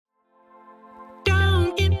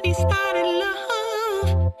not in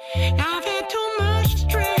love. I've had too much to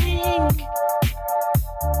drink.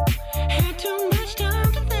 Had too much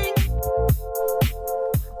time to think.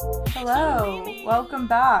 Hello, welcome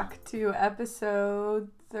back to episode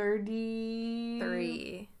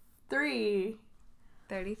 33. 33.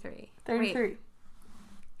 33. Wait.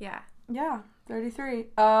 Yeah. Yeah, 33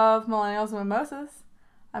 of Millennials and Mimosas.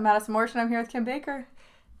 I'm Madison Morsh and I'm here with Kim Baker.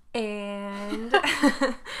 And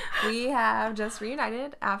we have just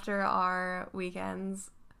reunited after our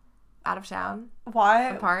weekends out of town. Why?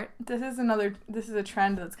 Apart. This is a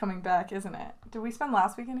trend that's coming back, isn't it? Did we spend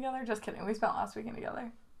last weekend together? Just kidding. We spent last weekend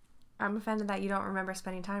together. I'm offended that you don't remember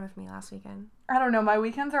spending time with me last weekend. I don't know. My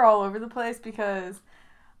weekends are all over the place because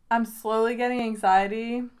I'm slowly getting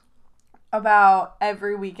anxiety about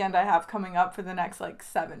every weekend I have coming up for the next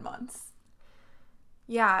 7 months.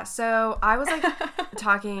 Yeah, so I was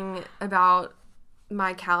talking about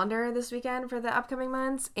my calendar this weekend for the upcoming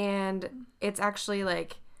months, and it's actually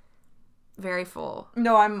very full.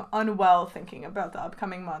 No, I'm unwell thinking about the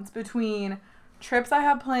upcoming months. Between trips I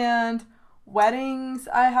have planned, weddings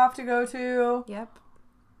I have to go to, Yep.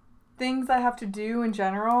 things I have to do in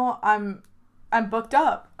general, I'm booked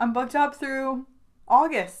up. I'm booked up through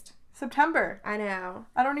August, September. I know.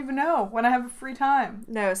 I don't even know when I have a free time.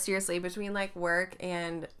 No, seriously, between work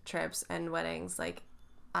and trips and weddings,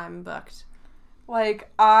 I'm booked.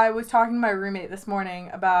 I was talking to my roommate this morning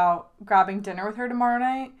about grabbing dinner with her tomorrow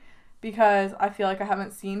night because I feel like I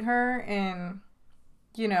haven't seen her in,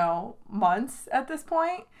 months at this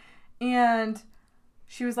point. And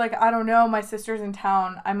she was like, I don't know, my sister's in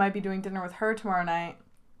town. I might be doing dinner with her tomorrow night.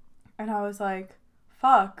 And I was like,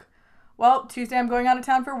 fuck. Well, Tuesday I'm going out of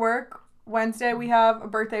town for work. Wednesday we have a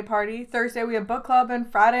birthday party. Thursday we have book club.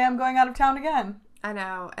 And Friday I'm going out of town again. I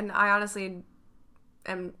know. And I honestly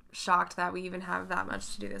am shocked that we even have that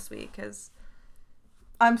much to do this week because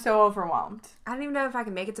I'm so overwhelmed. I don't even know if I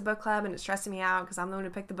can make it to book club, and it's stressing me out because I'm the one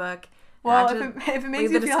who picked the book. Well, if it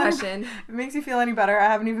makes you feel any better, I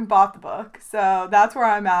haven't even bought the book. So that's where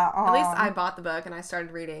I'm at. At least I bought the book and I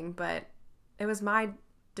started reading, but it was my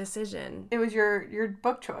decision. It was your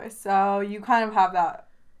book choice, so you kind of have that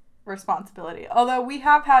responsibility. Although we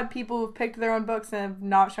have had people who've picked their own books and have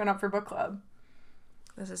not shown up for book club.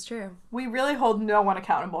 This is true. We really hold no one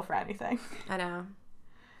accountable for anything. I know.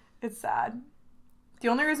 It's sad. The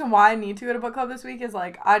only reason why I need to go to book club this week is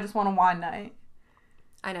I just want a wine night.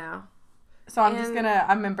 I know. So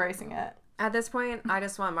I'm embracing it. At this point, I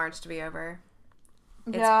just want March to be over.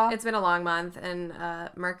 It's been a long month, and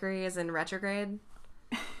Mercury is in retrograde.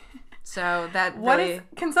 So that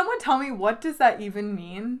can someone tell me, what does that even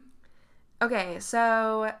mean? Okay,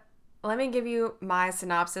 so let me give you my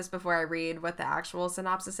synopsis before I read what the actual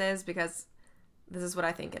synopsis is, because this is what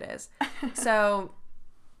I think it is. So,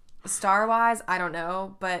 star-wise, I don't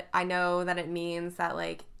know, but I know that it means that,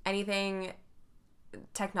 anything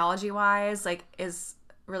technology-wise, is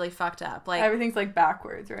really fucked up. Everything's,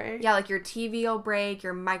 backwards, right? Yeah, your TV will break,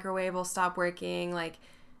 your microwave will stop working,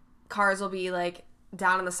 cars will be,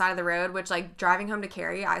 down on the side of the road, which driving home to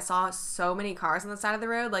Cary, I saw so many cars on the side of the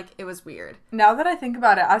road, it was weird. Now that I think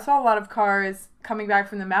about it, I saw a lot of cars coming back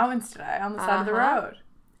from the mountains today on the side of the road.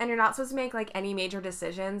 And you're not supposed to make any major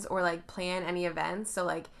decisions or plan any events. So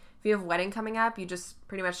if you have a wedding coming up, you just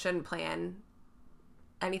pretty much shouldn't plan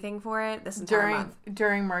anything for it this entire month.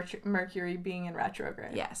 During Mercury being in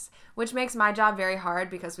retrograde. Yes. Which makes my job very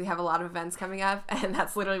hard because we have a lot of events coming up, and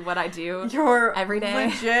that's literally what I do every day. You're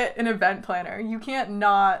legit an event planner. You can't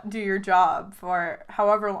not do your job for how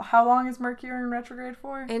long is Mercury in retrograde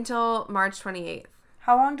for? Until March 28th.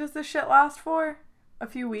 How long does this shit last for? A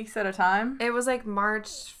few weeks at a time? It was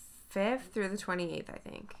March 5th through the 28th, I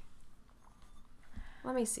think.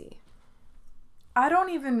 Let me see. I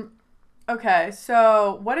don't even... Okay,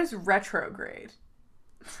 so what is retrograde?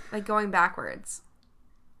 Going backwards.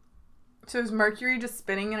 So is Mercury just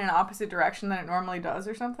spinning in an opposite direction than it normally does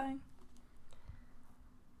or something?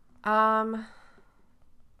 I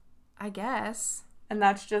guess. And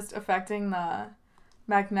that's just affecting the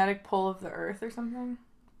magnetic pull of the Earth or something?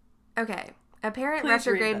 Okay. Apparent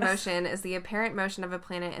retrograde motion is the apparent motion of a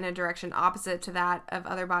planet in a direction opposite to that of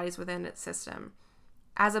other bodies within its system,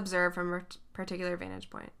 as observed from a particular vantage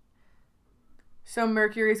point. So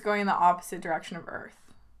Mercury's going in the opposite direction of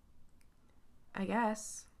Earth. I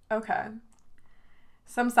guess. Okay.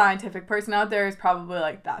 Some scientific person out there is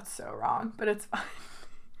probably that's so wrong, but it's fine.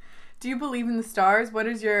 Do you believe in the stars? What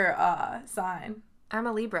is your sign? I'm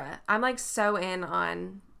a Libra. I'm so in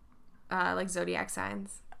on zodiac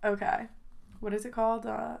signs. Okay. What is it called?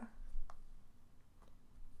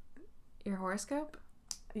 Your horoscope?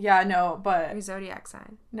 Yeah, no, but Your zodiac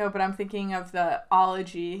sign. no, but I'm thinking of the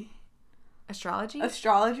ology. Astrology?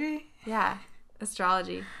 Astrology? Yeah.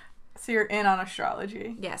 Astrology. So you're in on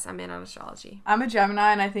astrology. Yes, I'm in on astrology. I'm a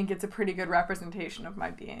Gemini, and I think it's a pretty good representation of my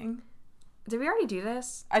being. Did we already do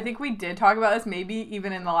this? I think we did talk about this, maybe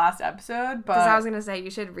even in the last episode, but... Because I was going to say you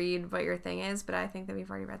should read what your thing is, but I think that we've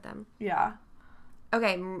already read them. Yeah.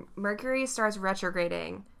 Okay, Mercury starts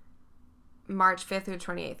retrograding March 5th through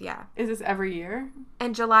 28th, yeah. Is this every year?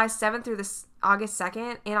 And July 7th through August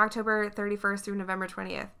 2nd, and October 31st through November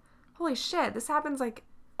 20th. Holy shit, this happens like...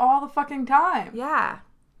 All the fucking time. Yeah.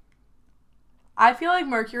 I feel like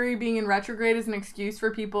Mercury being in retrograde is an excuse for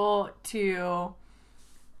people to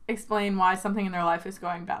explain why something in their life is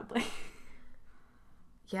going badly.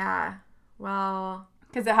 Yeah. Well...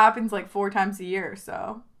 Because it happens like 4 times a year,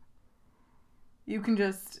 so... You can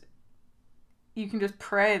just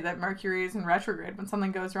pray that Mercury is in retrograde when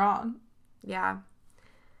something goes wrong. Yeah.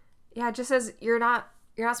 Yeah, it just says you're not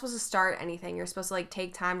supposed to start anything. You're supposed to like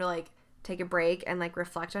take time to like take a break and like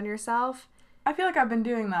reflect on yourself. I feel like I've been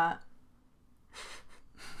doing that.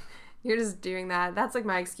 You're just doing that. That's like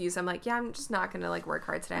my excuse. I'm like, yeah, I'm just not going to like work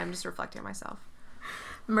hard today. I'm just reflecting on myself.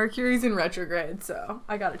 Mercury's in retrograde, so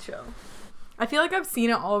I gotta chill. I feel like I've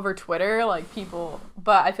seen it all over Twitter, like people,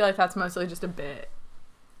 but I feel like that's mostly just a bit.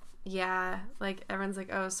 Yeah, like everyone's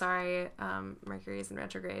like, oh, sorry, Mercury's in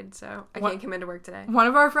retrograde, so I can't come into work today. One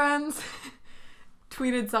of our friends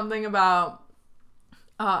tweeted something about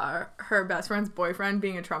her best friend's boyfriend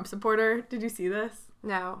being a Trump supporter. Did you see this?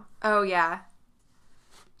 No. Oh, yeah.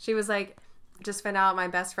 She was like, just found out my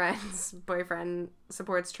best friend's boyfriend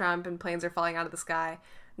supports Trump and planes are falling out of the sky.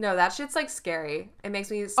 No, that shit's like scary. It makes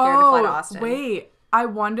me scared to fly to Austin. Wait. I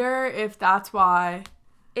wonder if that's why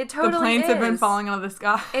it totally the planes is. have been falling out of the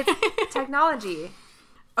sky. It's technology.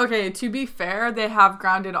 Okay, to be fair, they have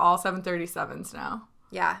grounded all 737s now.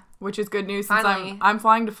 Yeah. Which is good news since Finally. I'm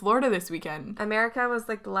flying to Florida this weekend. America was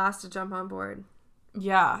like the last to jump on board.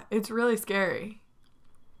 Yeah, it's really scary.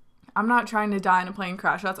 I'm not trying to die in a plane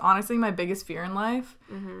crash. That's honestly my biggest fear in life.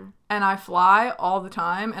 Mm-hmm. And I fly all the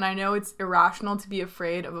time, and I know it's irrational to be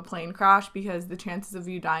afraid of a plane crash because the chances of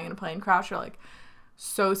you dying in a plane crash are like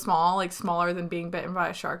so small, like smaller than being bitten by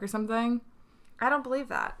a shark or something. I don't believe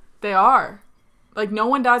that. They are. Like, no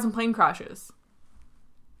one dies in plane crashes.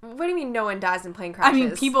 What do you mean no one dies in plane crashes? I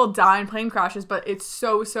mean, people die in plane crashes, but it's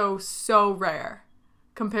so rare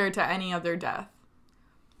compared to any other death.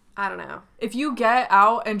 I don't know. If you get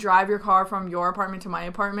out and drive your car from your apartment to my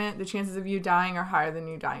apartment, the chances of you dying are higher than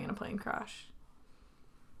you dying in a plane crash.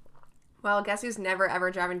 Well, guess who's never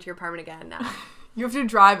ever driving to your apartment again now? You have to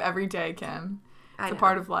drive every day, Kim. It's a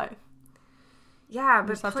part of life. Yeah,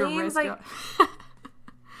 but planes, like...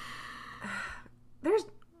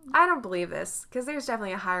 I don't believe this, because there's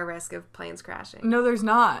definitely a higher risk of planes crashing. No, there's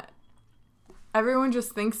not. Everyone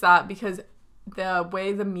just thinks that because the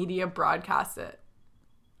way the media broadcasts it.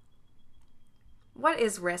 What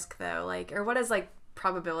is risk, though? Like, or what is, like,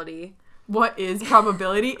 probability? What is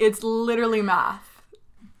probability? It's literally math.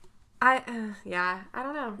 I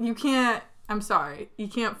don't know. You can't, I'm sorry, you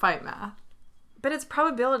can't fight math. But it's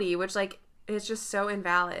probability, which, like, is just so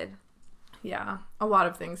invalid. Yeah, a lot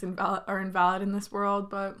of things are invalid in this world,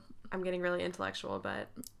 but... I'm getting really intellectual, but...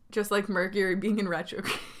 Just like Mercury being in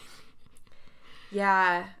retrograde.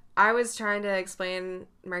 Yeah, I was trying to explain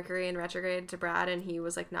Mercury in retrograde to Brad, and he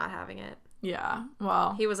was, like, not having it. Yeah,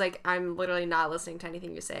 well... He was like, I'm literally not listening to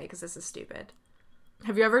anything you say, because this is stupid.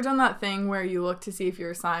 Have you ever done that thing where you look to see if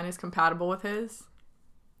your sign is compatible with his?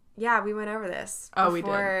 Yeah, we went over this. We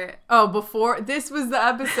did. Oh, before? This was the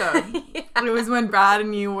episode. Yeah. It was when Brad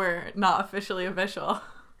and you were not officially official.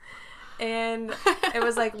 And it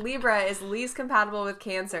was like, Libra is least compatible with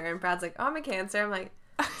Cancer. And Brad's like, oh, I'm a Cancer. I'm like,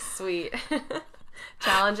 sweet.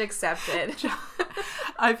 Challenge accepted.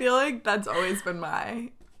 I feel like that's always been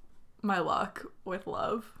my luck with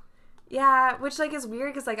love. Yeah, which, like, is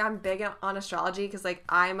weird because, like, I'm big on astrology because, like,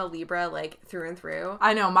 I'm a Libra, like, through and through.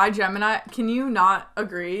 I know. My Gemini... Can you not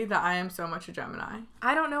agree that I am so much a Gemini?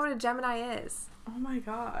 I don't know what a Gemini is. Oh, my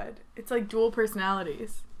God. It's, like, dual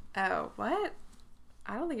personalities. Oh, what?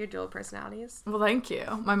 I don't think you're dual personalities. Well, thank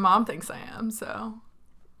you. My mom thinks I am, so...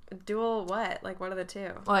 Dual what? Like, what are the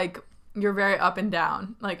two? Like, you're very up and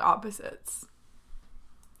down. Like, opposites.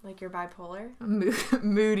 Like you're bipolar?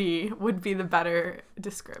 Moody would be the better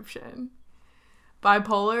description.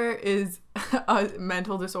 Bipolar is a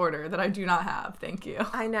mental disorder that I do not have. Thank you.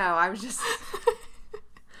 I know. I was just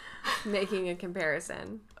making a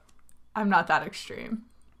comparison. I'm not that extreme.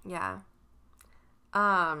 Yeah.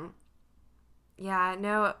 Yeah,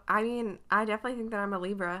 no, I mean, I definitely think that I'm a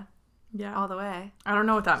Libra. Yeah. All the way. I don't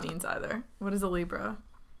know what that means either. What is a Libra?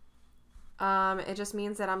 It just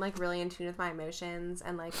means that I'm like really in tune with my emotions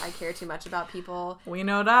and like I care too much about people. We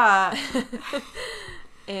know that.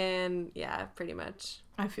 And yeah, pretty much.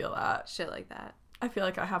 I feel that. Shit like that. I feel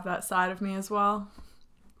like I have that side of me as well.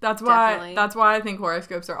 That's why I think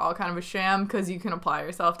horoscopes are all kind of a sham, because you can apply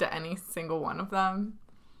yourself to any single one of them.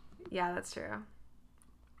 Yeah, that's true.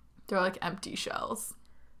 They're like empty shells.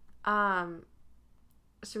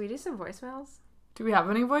 Should we do some voicemails? Do we have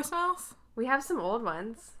any voicemails? We have some old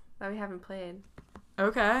ones that we haven't played.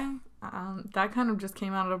 Okay. That kind of just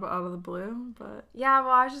came out of the blue, but... Yeah,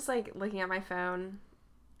 well, I was just, like, looking at my phone,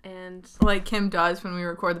 and... Like Kim does when we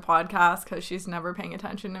record the podcast, because she's never paying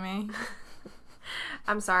attention to me.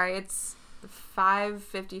 I'm sorry, it's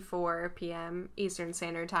 5:54 p.m. Eastern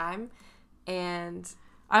Standard Time, and...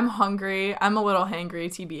 I'm hungry. I'm a little hangry,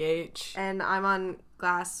 TBH. And I'm on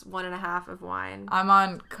glass 1.5 of wine. I'm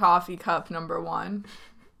on coffee cup number 1.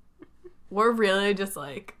 We're really just,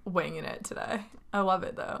 like, winging it today. I love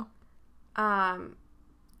it, though.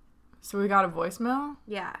 So we got a voicemail?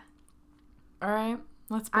 Yeah. All right.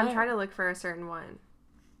 Let's play. I'm trying to look for a certain one.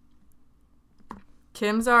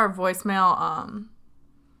 Kim's our voicemail,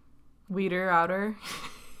 weeder outer.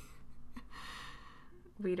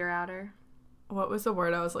 Weeder outer. What was the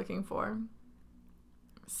word I was looking for?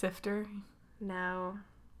 Sifter? No.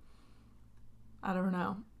 I don't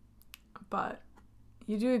know. But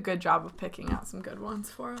you do a good job of picking out some good ones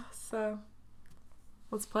for us, so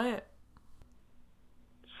let's play it.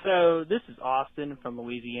 So this is Austin from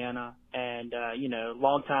Louisiana, and,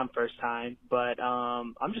 long time, first time, but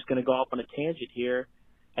I'm just going to go off on a tangent here.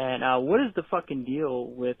 And what is the fucking deal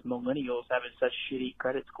with millennials having such shitty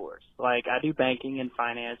credit scores? Like, I do banking and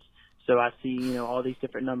finance, so I see, all these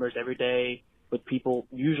different numbers every day with people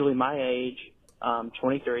usually my age,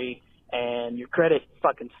 23, and your credit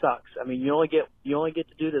fucking sucks. I mean, you only get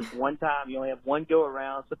to do this one time. You only have one go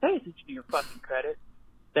around, so pay attention to your fucking credit.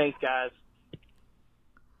 Thanks, guys.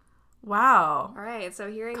 Wow. All right,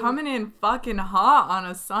 so coming in fucking hot on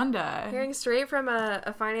a Sunday. Hearing straight from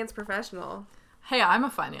a finance professional. Hey, I'm a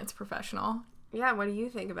finance professional. Yeah, what do you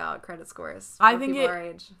think about credit scores? I think people our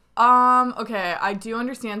age? Okay, I do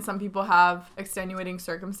understand some people have extenuating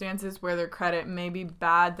circumstances where their credit may be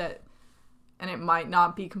bad and it might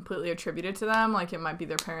not be completely attributed to them, like it might be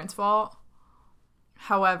their parents' fault.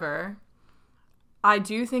 However, I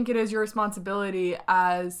do think it is your responsibility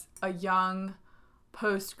as a young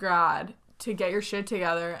post-grad to get your shit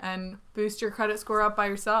together and boost your credit score up by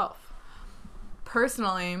yourself.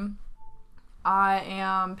 Personally, I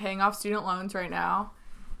am paying off student loans right now,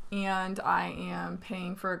 and I am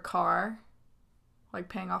paying for a car, like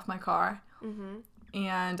paying off my car,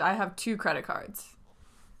 and I have 2 credit cards.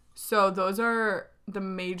 So those are the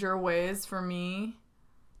major ways for me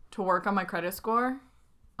to work on my credit score,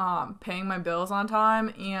 paying my bills on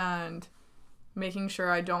time and making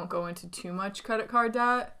sure I don't go into too much credit card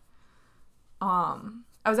debt.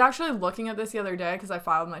 I was actually looking at this the other day because I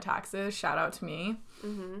filed my taxes. Shout out to me.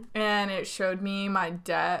 And it showed me my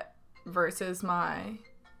debt versus my...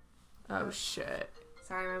 Oh, shit.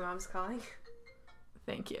 Sorry, my mom's calling.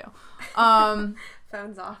 Thank you.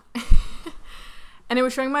 Phone's off. And it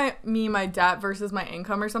was showing me my debt versus my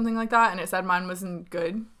income or something like that. And it said mine was in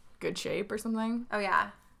good shape or something. Oh,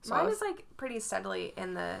 yeah. So mine was like pretty steadily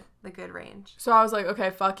in the good range. So I was like, okay,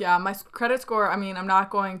 fuck yeah. My credit score, I mean, I'm not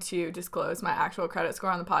going to disclose my actual credit score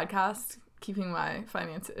on the podcast, keeping my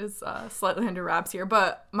finances slightly under wraps here,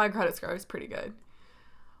 but my credit score is pretty good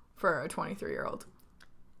for a 23-year-old.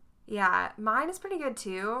 Yeah, mine is pretty good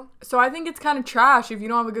too. So I think it's kind of trash if you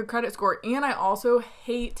don't have a good credit score. And I also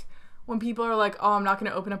hate when people are like, oh, I'm not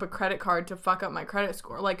going to open up a credit card to fuck up my credit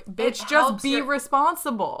score. Like, bitch, just be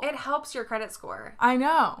responsible. It helps your credit score. I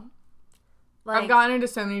know. Like, I've gotten into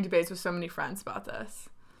so many debates with so many friends about this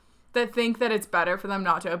that think that it's better for them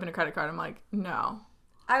not to open a credit card. I'm like, no.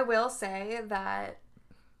 I will say that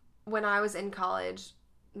when I was in college,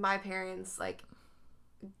 my parents, like,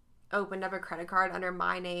 opened up a credit card under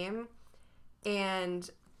my name and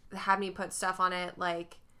had me put stuff on it,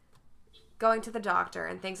 like, going to the doctor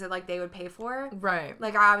and things that, like, they would pay for. Right.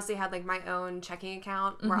 Like, I obviously had, like, my own checking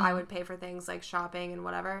account where I would pay for things like shopping and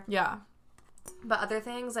whatever. Yeah. But other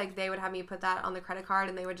things, like, they would have me put that on the credit card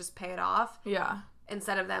and they would just pay it off. Yeah.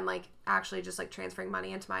 Instead of them, like, actually just, like, transferring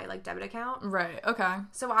money into my, like, debit account. Right. Okay.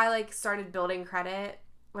 So I, like, started building credit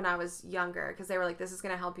when I was younger because they were like, this is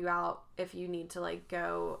going to help you out if you need to, like,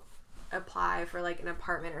 go apply for, like, an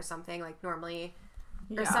apartment or something. Like, normally,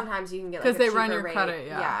 or sometimes you can get, like, a cheaper rate. Because they run your credit,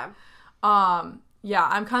 yeah. Yeah,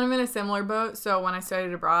 I'm kind of in a similar boat. So when I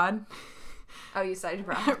studied abroad... Oh, you studied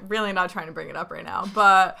abroad? I'm really not trying to bring it up right now.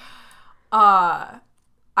 But I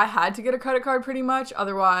had to get a credit card pretty much.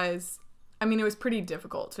 Otherwise, I mean, it was pretty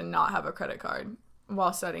difficult to not have a credit card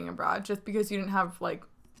while studying abroad just because you didn't have, like,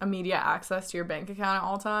 immediate access to your bank account at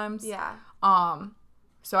all times. Yeah.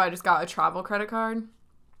 So I just got a travel credit card,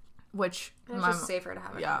 which... It's just safer to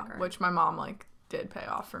have a credit card. Which my mom, like, did pay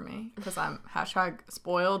off for me because I'm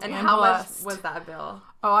 #spoiled and how blessed. much was that bill?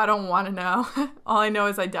 Oh, I don't want to know. All I know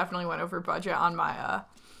is I definitely went over budget on my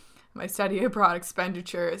my study abroad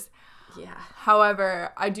expenditures. Yeah.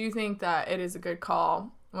 However, I do think that it is a good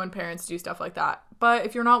call when parents do stuff like that. But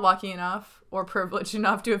if you're not lucky enough or privileged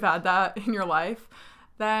enough to have had that in your life,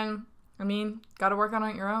 then, I mean, got to work on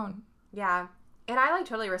it your own. Yeah. And I, like,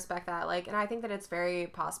 totally respect that. Like, and I think that it's very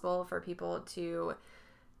possible for people to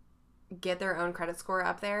get their own credit score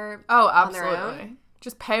up there. Oh, on their absolutely. own.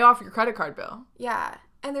 Just pay off your credit card bill. Yeah.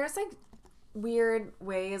 And there's, like, weird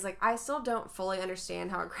ways. Like, I still don't fully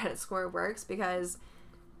understand how a credit score works because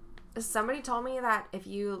somebody told me that if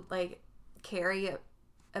you, like, carry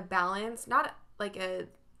a balance, not like a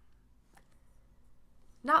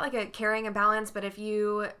carrying a balance, but if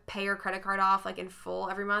you pay your credit card off, like, in full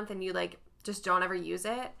every month and you, like, just don't ever use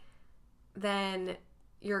it, then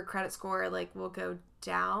your credit score, like, will go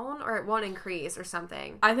down or it won't increase or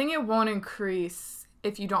something. I think it won't increase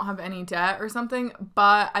if you don't have any debt or something,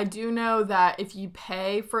 but I do know that if you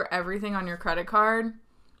pay for everything on your credit card,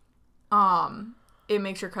 it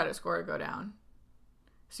makes your credit score go down.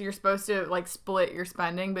 So you're supposed to, like, split your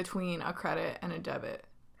spending between a credit and a debit.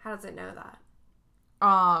 How does it know that?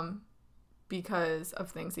 Because of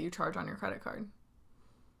things that you charge on your credit card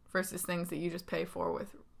versus things that you just pay for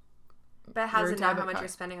with But how does your it know how debit much card. you're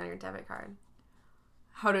spending on your debit card?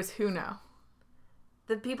 How does who know?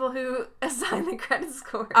 The people who assign the credit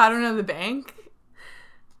scores. I don't know, the bank?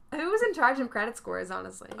 Who was in charge of credit scores,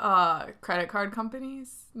 honestly? Credit card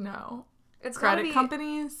companies? No. It's gotta Credit be,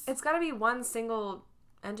 companies? It's got to be one single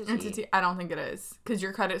entity. I don't think it is. Because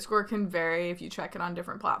your credit score can vary if you check it on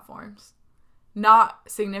different platforms. Not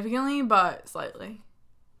significantly, but slightly.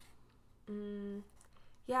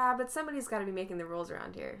 Yeah, but somebody's got to be making the rules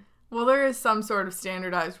around here. Well, there is some sort of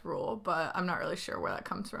standardized rule, but I'm not really sure where that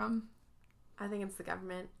comes from. I think it's the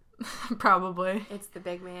government. Probably. It's the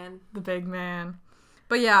big man. The big man.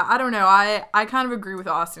 But yeah, I don't know. I kind of agree with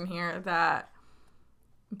Austin here that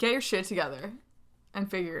get your shit together and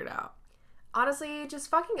figure it out. Honestly, just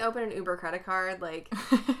fucking open an Uber credit card. Like,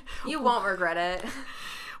 you won't regret it.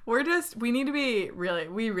 We really need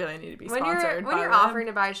to be sponsored. When you're offering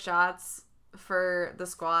to buy shots for the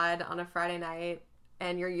squad on a Friday night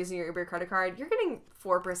and you're using your Uber credit card, you're getting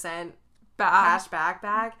 4% cash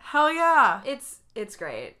back. Hell yeah. It's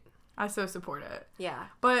great. I so support it. Yeah.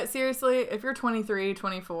 But seriously, if you're 23,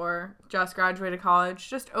 24, just graduated college,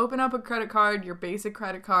 just open up a credit card, your basic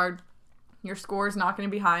credit card. Your score is not going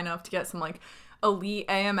to be high enough to get some, like, elite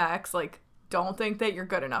Amex. Like, don't think that you're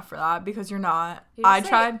good enough for that because you're not. I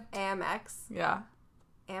tried. Amex? Yeah.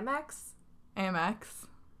 Amex? Amex.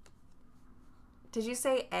 Did you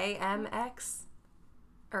say AMX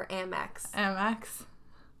or Amex? Amex.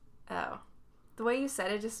 Oh. The way you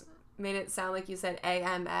said it just made it sound like you said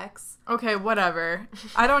AMX. Okay, whatever.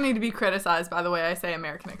 I don't need to be criticized by the way I say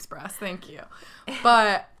American Express. Thank you.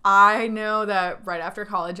 But I know that right after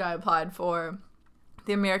college I applied for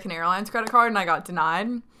the American Airlines credit card and I got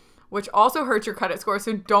denied, which also hurts your credit score.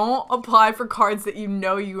 So don't apply for cards that you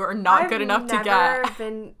know you are not good enough to get. I've never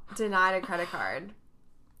been denied a credit card.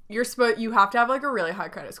 You have to have, like, a really high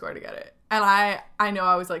credit score to get it. And I know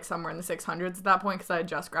I was, like, somewhere in the 600s at that point because I had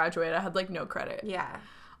just graduated. I had, like, no credit. Yeah.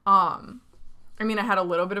 I mean, I had a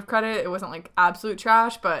little bit of credit. It wasn't, like, absolute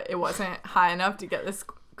trash, but it wasn't high enough to get this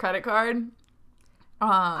credit card.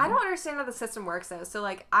 I don't understand how the system works, though. So,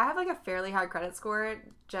 like, I have, like, a fairly high credit score.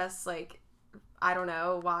 Just, like, I don't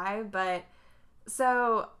know why. But,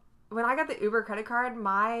 so, when I got the Uber credit card,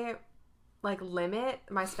 my, like,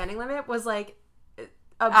 my spending limit was, like,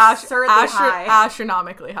 absurdly high.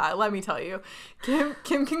 Astronomically high, let me tell you. Kim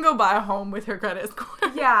can go buy a home with her credit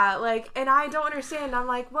score. Yeah, like, and I don't understand. I'm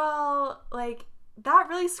like, well, like, that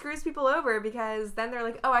really screws people over because then they're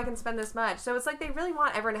like, oh, I can spend this much. So it's like they really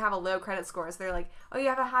want everyone to have a low credit score. So they're like, oh, you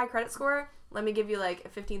have a high credit score? Let me give you, like, a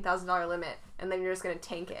 $15,000 limit, and then you're just going to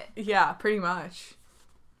tank it. Yeah, pretty much.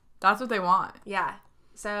 That's what they want. Yeah.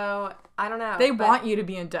 So, I don't know. They want you to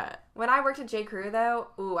be in debt. When I worked at J. Crew, though,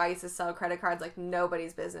 I used to sell credit cards like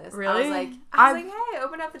nobody's business. Really? I was like, hey,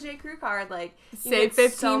 open up a J. Crew card. Like, you save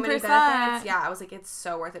get so many 15%. benefits. Yeah, I was like, it's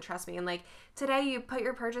so worth it. Trust me. And, like, today you put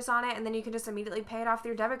your purchase on it, and then you can just immediately pay it off with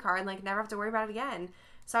your debit card and, like, never have to worry about it again.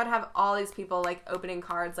 So I'd have all these people, like, opening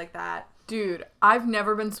cards like that. Dude, I've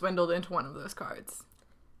never been swindled into one of those cards.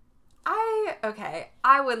 I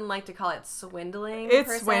I wouldn't like to call it swindling. It's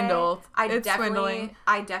per se. swindled. It's swindling.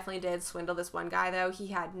 I definitely did swindle this one guy though. He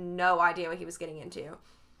had no idea what he was getting into,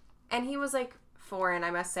 and he was like foreign.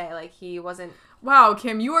 I must say, like he wasn't. Wow,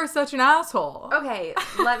 Kim, you are such an asshole. Okay,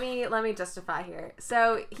 let me justify here.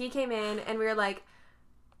 So he came in, and we were like,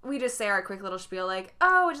 we just say our quick little spiel, like,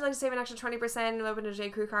 oh, would you like to save an extra 20%? Open a J.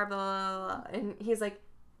 Crew card, blah, blah, blah. And he's like,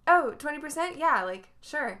 oh, 20%? Yeah, like,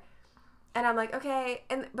 sure. And I'm like, okay.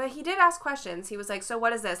 But he did ask questions. He was like, so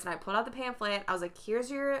what is this? And I pulled out the pamphlet. I was like, here's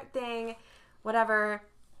your thing, whatever.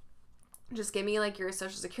 Just give me, like, your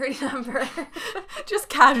social security number. Just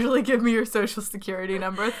casually give me your social security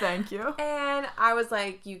number. Thank you. And I was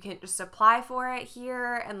like, you can just apply for it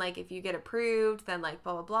here. And, like, if you get approved, then, like,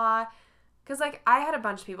 blah, blah, blah. Because, like, I had a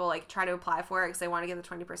bunch of people, like, try to apply for it because they want to get the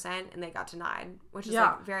 20%, and they got denied, which is,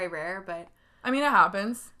 like, very rare, but... I mean, it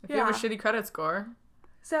happens. If you have a shitty credit score.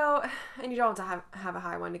 So, and you don't have to have a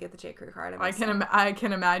high one to get the J. Crew card. I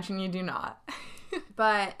can imagine you do not.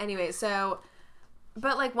 But, anyway, so...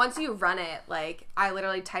 But, like, once you run it, like, I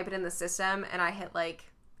literally type it in the system, and I hit, like,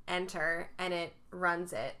 enter, and it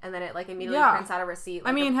runs it, and then it, like, immediately prints out a receipt. Like,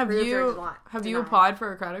 I mean, have you applied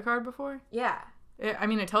for a credit card before? Yeah.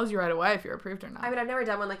 It tells you right away if you're approved or not. I mean, I've never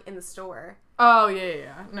done one, like, in the store. Oh,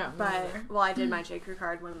 yeah. No. But, well, I did my J. Crew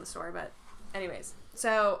card one in the store, but anyways.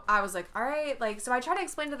 So, I was like, all right, like, so I try to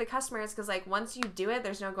explain to the customers, because, like, once you do it,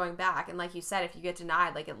 there's no going back. And like you said, if you get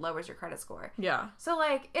denied, like, it lowers your credit score. Yeah. So,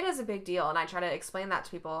 like, it is a big deal, and I try to explain that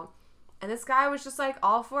to people. And this guy was just, like,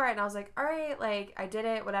 all for it, and I was like, all right, like, I did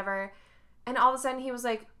it, whatever. And all of a sudden, he was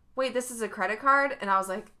like, wait, this is a credit card? And I was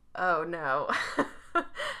like, oh, no.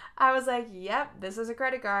 I was like, yep, this is a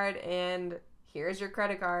credit card, and here's your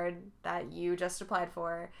credit card that you just applied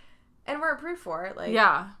for, and we're approved for it. Like,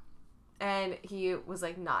 yeah. And he was,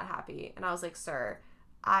 like, not happy. And I was like, sir,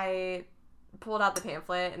 I pulled out the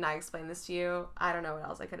pamphlet, and I explained this to you. I don't know what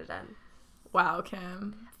else I could have done. Wow,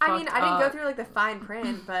 Kim. I mean, I didn't go through, like, the fine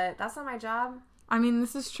print, but that's not my job. I mean,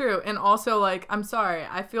 this is true. And also, like, I'm sorry.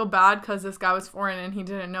 I feel bad because this guy was foreign and he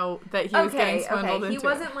didn't know that he was getting swindled into. He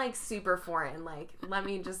wasn't, like, super foreign. Like, let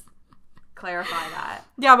me just clarify that.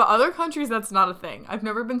 Yeah, but other countries, that's not a thing. I've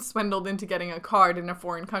never been swindled into getting a card in a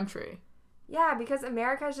foreign country. Yeah, because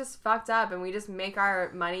America's just fucked up and we just make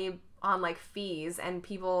our money on, like, fees and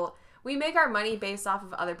we make our money based off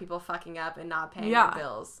of other people fucking up and not paying their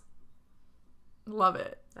bills. Love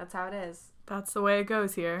it. That's how it is. That's the way it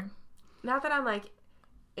goes here. Not that I'm, like,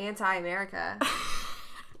 anti-America.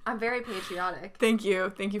 I'm very patriotic. Thank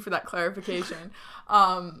you. Thank you for that clarification.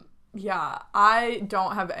 Yeah, I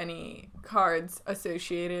don't have any cards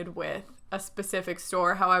associated with a specific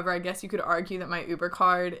store. However, I guess you could argue that my Uber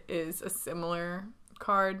card is a similar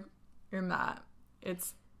card in that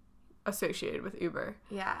it's associated with Uber.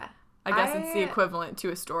 Yeah. I guess it's the equivalent to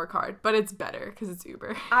a store card, but it's better because it's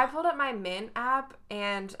Uber. I pulled up my Mint app,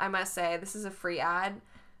 and I must say, this is a free ad,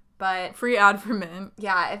 but... Free ad for Mint.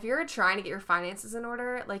 Yeah, if you're trying to get your finances in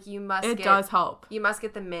order, like, you must It does help. You must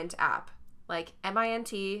get the Mint app. Like,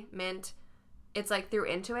 MINT, Mint. It's, like, through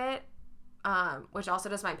Intuit, which also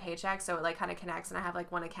does my paycheck, so it, like, kind of connects, and I have,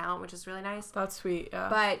 like, one account, which is really nice. That's sweet, yeah.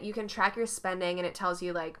 But you can track your spending, and it tells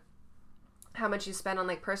you, like, how much you spend on,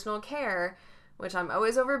 like, personal care, which I'm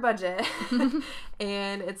always over budget.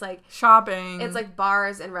 And it's, like... Shopping. It's, like,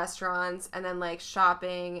 bars and restaurants, and then, like,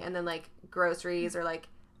 shopping, and then, like, groceries, or, like,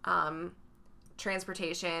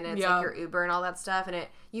 transportation, and it's, like, your Uber and all that stuff. And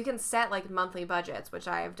you can set, like, monthly budgets, which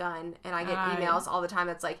I have done, and I get emails all the time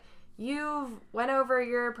that's, like, you went over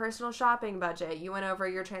your personal shopping budget. You went over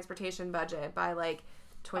your transportation budget by, like,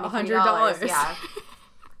 $23. Yeah.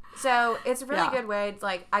 So, it's a really good way.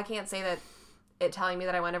 Like, I can't say that it telling me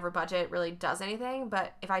that I went over budget really does anything,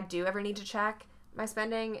 but if I do ever need to check my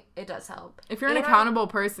spending, it does help. If you're an accountable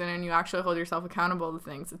person and you actually hold yourself accountable to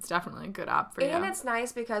things, it's definitely a good app for you. And it's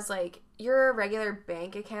nice because, like, your regular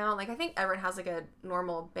bank account, like, I think everyone has, like, a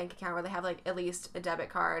normal bank account where they have, like, at least a debit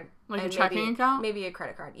card. Like a checking account? Maybe a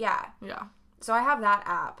credit card. Yeah. Yeah. So I have that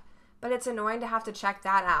app, but it's annoying to have to check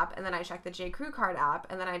that app, and then I check the J. Crew card app,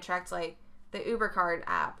 and then I checked, like, the Uber card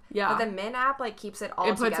app. Yeah. But the Mint app, like, keeps it all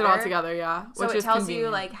together. It puts it all together, yeah. So it tells you,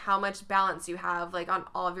 like, how much balance you have, like, on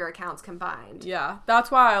all of your accounts combined. Yeah.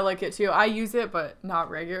 That's why I like it, too. I use it, but not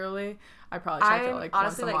regularly. I probably check it, like,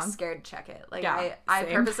 honestly, once a month. like, scared to check it. Like, yeah, I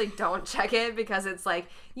purposely don't check it because it's, like,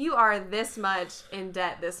 you are this much in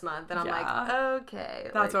debt this month. And I'm like, okay.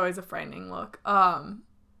 That's always a frightening look.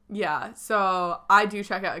 Yeah, so I do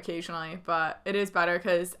check it occasionally, but it is better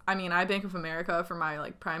because, I mean, I Bank of America for my,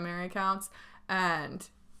 like, primary accounts, and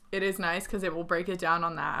it is nice because it will break it down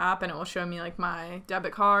on that app, and it will show me, like, my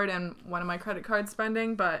debit card and one of my credit card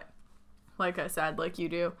spending, but like I said, like you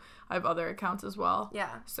do, I have other accounts as well.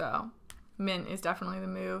 Yeah. So Mint is definitely the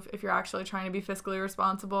move if you're actually trying to be fiscally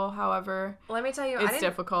responsible. However, let me tell you, it's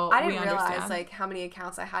difficult. I didn't we realize understand. like how many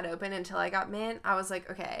accounts I had open until I got Mint. I was like,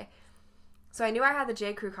 okay. So I knew I had the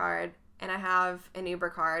J. Crew card and I have an Uber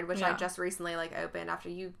card, which I just recently like opened after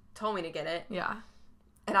you told me to get it. Yeah.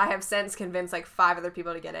 And I have since convinced like 5 other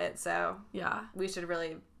people to get it. So yeah, we should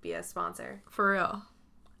really be a sponsor. For real.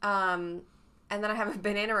 And then I have a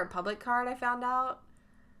Banana Republic card, I found out.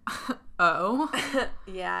 Oh.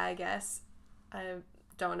 Yeah, I guess. I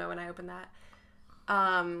don't know when I opened that.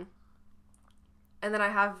 And then I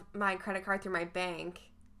have my credit card through my bank.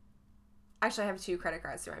 Actually, I have 2 credit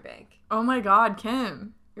cards through my bank. Oh my God,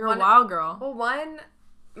 Kim. You're a wild girl. Well, one,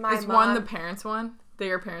 Is one the parents' one that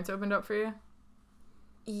your parents opened up for you?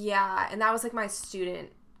 Yeah, and that was like my student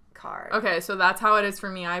card. Okay, so that's how it is for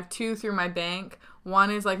me. I have 2 through my bank.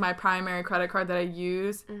 One is like my primary credit card that I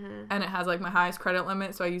use, and it has like my highest credit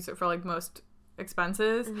limit, so I use it for like most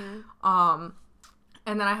expenses.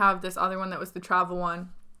 And then I have this other one that was the travel one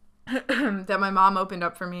that my mom opened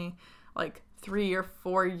up for me like 3 or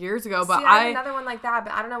 4 years ago. But I have another one like that,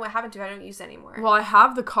 but I don't know what happened to it. I don't use it anymore. Well, I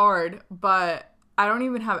have the card, but I don't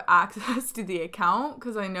even have access to the account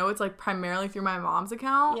because I know it's like primarily through my mom's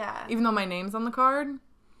account. Yeah. Even though my name's on the card.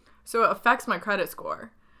 So it affects my credit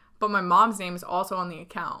score. But my mom's name is also on the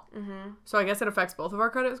account. So I guess it affects both of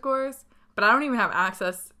our credit scores. But I don't even have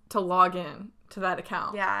access to log in to that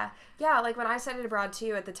account. Yeah. Yeah, like when I studied abroad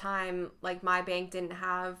too, at the time, like my bank didn't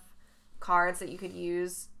have cards that you could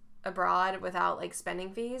use abroad without like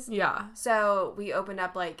spending fees. Yeah. So we opened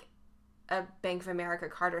up like a Bank of America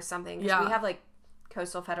card or something. Because we have like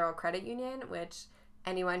Coastal Federal Credit Union, which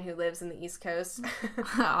anyone who lives in the East Coast.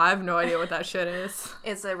 I have no idea what that shit is.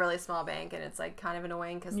 It's a really small bank and it's like kind of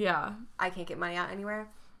annoying because I can't get money out anywhere.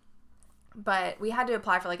 But we had to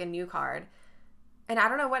apply for like a new card. And I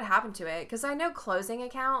don't know what happened to it because I know closing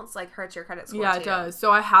accounts like hurts your credit score. Yeah, too. it does. So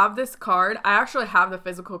I have this card. I actually have the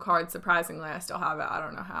physical card. Surprisingly, I still have it. I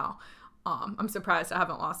don't know how. I'm surprised I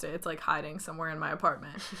haven't lost it. It's like hiding somewhere in my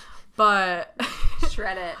apartment. But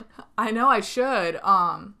shred it. I know I should.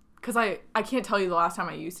 Because I can't tell you the last time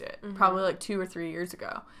I used it. Probably like 2 or 3 years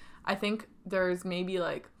ago. I think there's maybe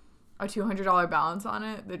like a $200 balance on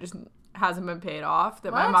it that just hasn't been paid off.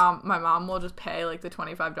 That What? my mom will just pay like the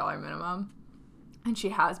 $25 minimum. And she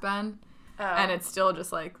has been. Oh. And it's still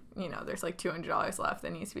just like, you know, there's like $200 left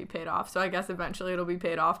that needs to be paid off. So I guess eventually it'll be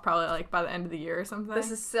paid off probably like by the end of the year or something.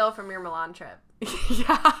 This is still from your Milan trip.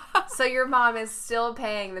 Yeah. So your mom is still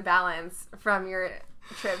paying the balance from your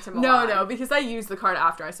trip to Milan. No, because I used the card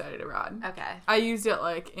after I studied abroad. Okay. I used it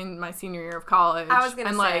like in my senior year of college. I was going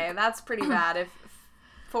to say, like, that's pretty bad if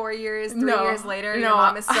 3 years later, your No.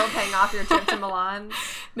 mom is still paying off your trip to Milan.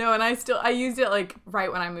 No, and I used it like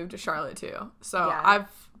right when I moved to Charlotte too. So Yeah.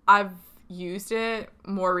 I've used it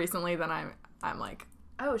more recently than I'm like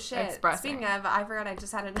Oh shit. expressing. Speaking of, I forgot I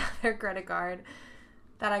just had another credit card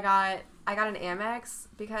that I got an Amex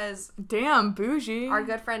because damn bougie. our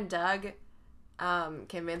good friend Doug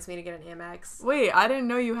convinced me to get an Amex. Wait, I didn't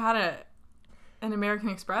know you had an American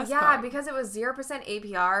Express Yeah, card. because it was 0%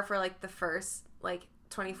 APR for like the first like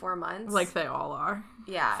 24 months. Like they all are.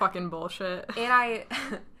 Yeah. Fucking bullshit. And I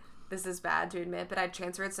this is bad to admit, but I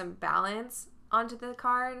transferred some balance onto the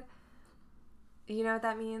card. You know what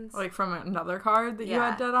that means? Like from another card that you Yeah.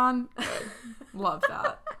 had debt on? Love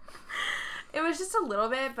that. It was just a little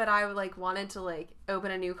bit, but I like wanted to like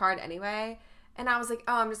open a new card anyway. And I was like,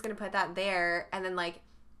 oh, I'm just going to put that there and then like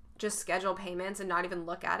just schedule payments and not even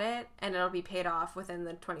look at it. And it'll be paid off within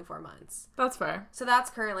the 24 months. That's fair. So that's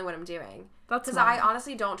currently what I'm doing. That's because smart. I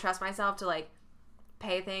honestly don't trust myself to like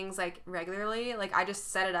pay things like regularly. Like I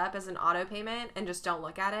just set it up as an auto payment and just don't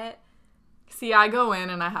look at it. See, I go in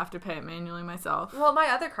and I have to pay it manually myself. Well, my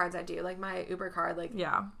other cards I do, like my Uber card, like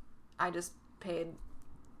Yeah. I just paid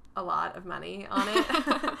a lot of money on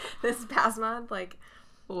it this past month, like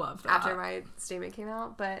Love that. after my statement came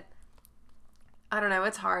out. But I don't know,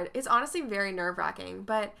 it's hard. It's honestly very nerve-wracking.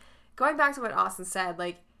 But going back to what Austin said,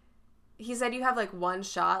 like he said you have like one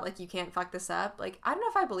shot, like you can't fuck this up. Like I don't know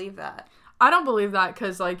if I believe that. I don't believe that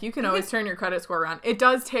because, like, you can always turn your credit score around. It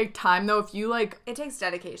does take time, though. If you, like... It takes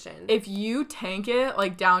dedication. If you tank it,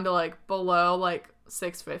 like, down to, like, below, like,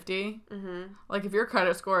 650, like, if your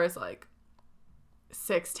credit score is, like,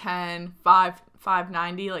 610,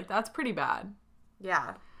 590, like, that's pretty bad.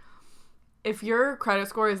 Yeah. If your credit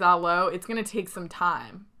score is that low, it's going to take some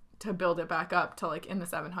time to build it back up to, like, in the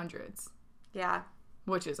 700s. Yeah.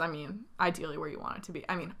 Which is, I mean, ideally where you want it to be.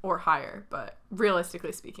 I mean, or higher, but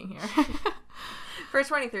realistically speaking here. For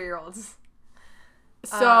 23-year-olds.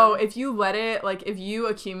 So if you let it, like, if you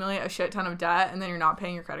accumulate a shit ton of debt and then you're not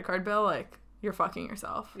paying your credit card bill, like, you're fucking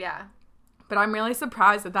yourself. Yeah. But I'm really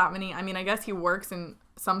surprised that many, I mean, I guess he works in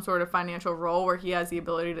some sort of financial role where he has the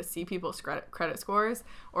ability to see people's credit scores,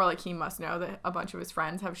 or, like, he must know that a bunch of his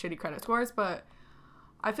friends have shitty credit scores, but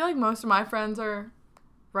I feel like most of my friends are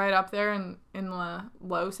right up there in the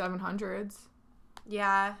low 700s.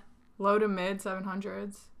 Yeah. Low to mid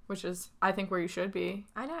 700s, which is, I think, where you should be.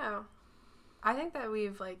 I know. I think that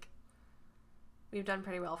we've done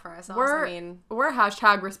pretty well for ourselves. We're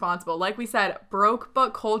hashtag responsible. Like we said, broke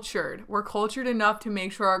but cultured. We're cultured enough to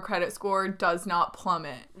make sure our credit score does not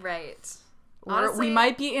plummet. Right. Honestly, we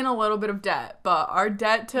might be in a little bit of debt, but our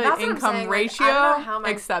debt to income ratio, I don't know how my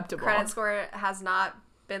acceptable. Credit score has not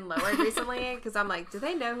been lowered recently, because I'm like, do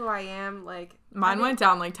they know who I am? Like, mine went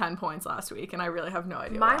down like 10 points last week, and I really have no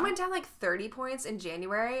idea Mine why. went down like 30 points in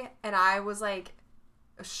January, and I was like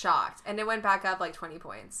shocked, and it went back up like 20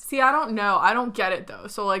 points. See, I don't know. I don't get it though.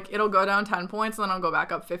 So like it'll go down 10 points, and then I'll go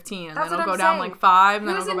back up 15, and then it'll go down like 5, and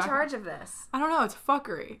then I'll go back. Who's in charge of this? I don't know. It's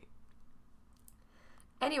fuckery.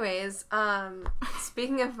 Anyways,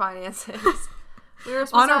 speaking of finances, we were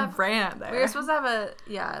supposed on a rant there. We were supposed to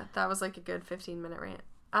have that was like a good 15-minute rant.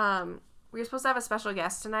 We were supposed to have a special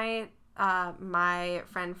guest tonight. My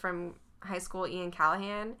friend from high school, Ian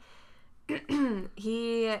Callahan.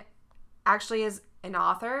 He actually is an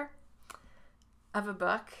author of a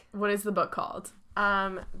book. What is the book called?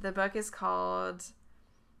 The book is called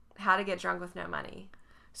How to Get Drunk with No Money.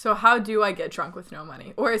 So how do I get drunk with no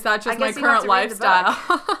money? Or is that just my guess you have current to read the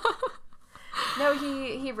lifestyle? No,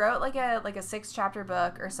 he wrote like a 6-chapter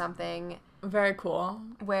book or something. Very cool.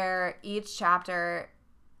 Where each chapter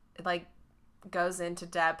like goes into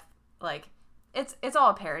depth. Like it's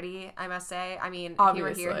all a parody, I must say. I mean,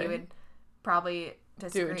 obviously, if he were here, he would probably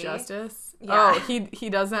disagree. Do it justice. Yeah. Oh, he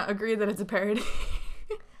doesn't agree that it's a parody.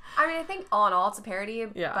 I mean, I think all in all it's a parody,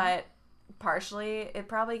 yeah. But partially it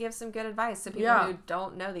probably gives some good advice to people who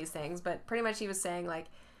don't know these things. But pretty much he was saying, like,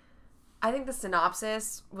 I think the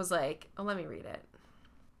synopsis was like, oh, let me read it.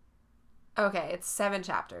 Okay, it's 7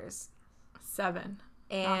 chapters. 7.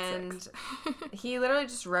 And he literally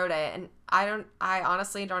just wrote it, and I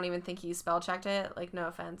honestly don't even think he spell checked it, like, no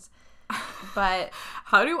offense. But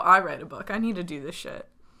how do I write a book? I need to do this shit.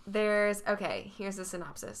 Here's the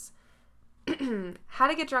synopsis. How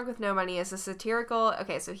to Get Drunk with No Money is a satirical,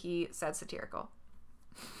 so he said satirical,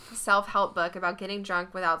 self-help book about getting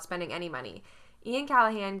drunk without spending any money. Ian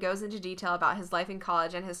Callahan goes into detail about his life in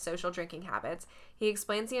college and his social drinking habits. He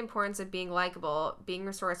explains the importance of being likable, being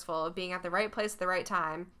resourceful, being at the right place at the right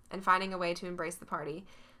time, and finding a way to embrace the party.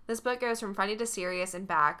 This book goes from funny to serious and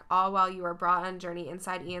back, all while you are brought on a journey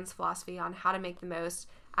inside Ian's philosophy on how to make the most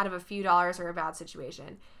out of a few dollars or a bad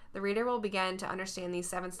situation. The reader will begin to understand these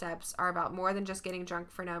 7 steps are about more than just getting drunk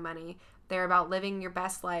for no money. They're about living your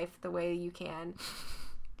best life the way you can.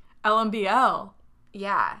 LMBL.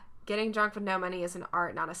 Yeah. Getting drunk with no money is an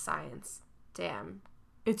art, not a science. Damn.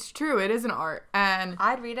 It's true. It is an art. And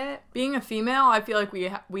I'd read it. Being a female, I feel like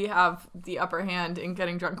we have the upper hand in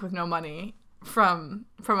getting drunk with no money from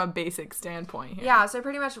a basic standpoint here. Yeah, so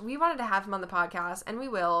pretty much we wanted to have him on the podcast, and we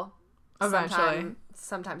will eventually.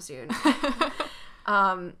 Sometime soon.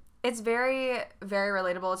 It's very, very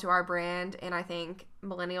relatable to our brand, and I think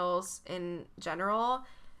millennials in general.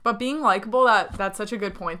 But being likable, that's such a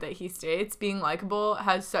good point that he states. Being likable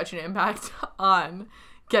has such an impact on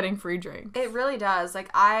getting free drinks. It really does.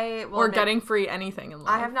 Like, getting free anything in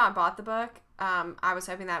life. I have not bought the book. I was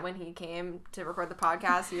hoping that when he came to record the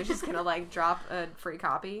podcast, he was just gonna like drop a free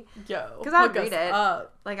copy. Because I'd read it.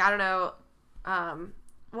 Up. Like, I don't know.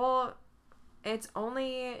 Well, it's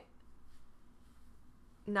only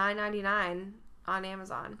 $9.99 on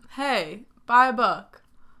Amazon. Hey, buy a book.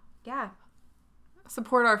 Yeah.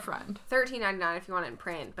 Support our friend. $13.99 if you want it in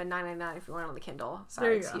print, but $9.99 if you want it on the Kindle.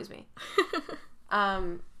 There you excuse me.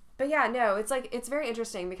 But yeah, no, it's like, it's very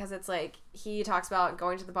interesting because it's like he talks about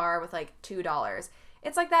going to the bar with like $2.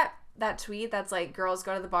 It's like that tweet that's like, girls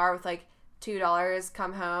go to the bar with like $2,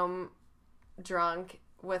 come home drunk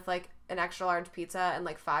with like an extra large pizza and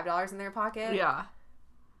like $5 in their pocket. Yeah.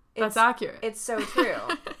 That's accurate. It's so true.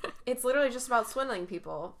 It's literally just about swindling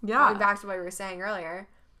people. Yeah. Going back to what we were saying earlier.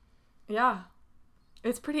 Yeah.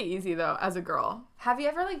 It's pretty easy though, as a girl. Have you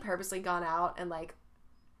ever like purposely gone out and like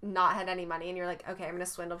not had any money and you're like, okay, I'm gonna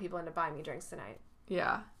swindle people into buying me drinks tonight?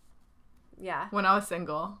 Yeah. Yeah. When I was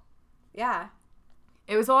single. Yeah.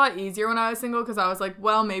 It was a lot easier when I was single because I was like,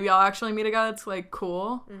 well, maybe I'll actually meet a guy that's like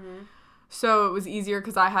cool. Mm-hmm. So it was easier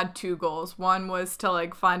because I had 2 goals. One was to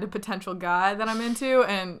like find a potential guy that I'm into,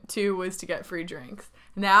 and 2 was to get free drinks.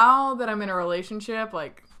 Now that I'm in a relationship,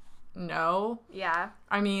 like, no. Yeah.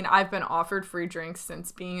 I mean, I've been offered free drinks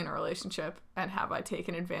since being in a relationship, and have I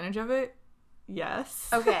taken advantage of it? Yes.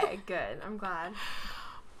 Okay, good. I'm glad.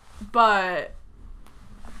 But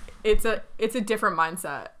it's a different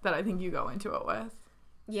mindset that I think you go into it with.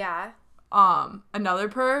 Yeah. Another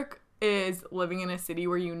perk is living in a city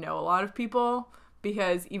where you know a lot of people,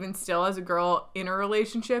 because even still as a girl in a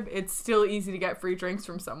relationship, it's still easy to get free drinks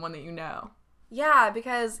from someone that you know. Yeah,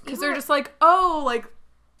 because They're just like, oh, like,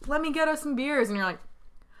 let me get us some beers. And you're like,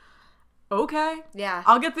 okay. Yeah.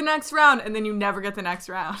 I'll get the next round. And then you never get the next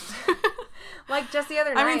round. Like, just the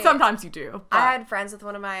other night. I mean, sometimes you do. But. I had friends with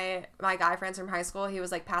one of my guy friends from high school. He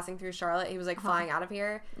was, like, passing through Charlotte. He was, like, flying out of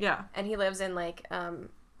here. Yeah. And he lives in, like,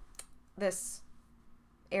 this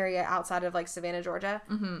area outside of, like, Savannah, Georgia.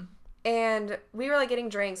 Mm-hmm. And we were, like, getting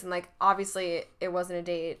drinks. And, like, obviously it wasn't a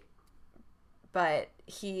date. But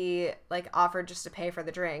he, like, offered just to pay for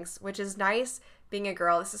the drinks, which is nice being a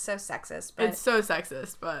girl. This is so sexist. But, it's so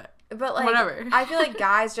sexist, but like, whatever. I feel like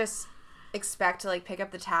guys just expect to, like, pick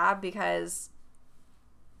up the tab because,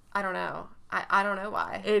 I don't know. I don't know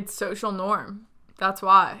why. It's social norm. That's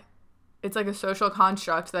why. It's like a social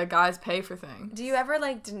construct that guys pay for things. Do you ever,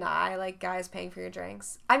 like, deny, like, guys paying for your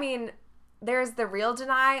drinks? I mean, there's the real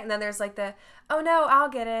deny, and then there's, like, the, oh, no, I'll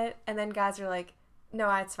get it. And then guys are like, no,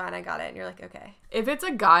 it's fine, I got it. And you're like, okay. If it's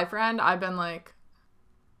a guy friend, I've been like,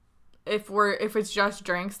 if it's just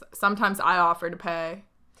drinks, sometimes I offer to pay.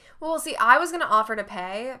 Well, see, I was going to offer to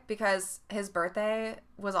pay because his birthday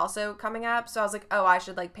was also coming up. So I was like, oh, I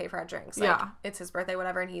should, like, pay for our drinks. Like, yeah. It's his birthday,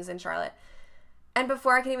 whatever, and he's in Charlotte. And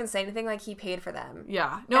before I can even say anything, like, he paid for them.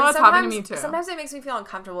 Yeah. No, and that's happened to me, too. Sometimes it makes me feel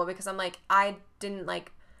uncomfortable because I'm like, I didn't,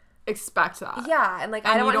 like... expect that. Yeah, and, like,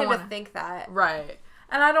 And I don't you want him don't to think that. Right.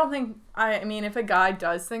 And I don't think... I mean, if a guy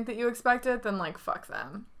does think that you expect it, then, like, fuck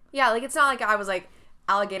them. Yeah, like, it's not like I was, like,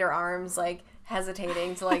 alligator arms, like,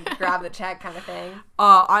 hesitating to, like, grab the check kind of thing.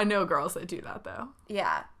 I know girls that do that, though.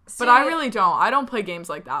 Yeah. But I really don't. I don't play games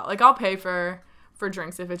like that. Like, I'll pay for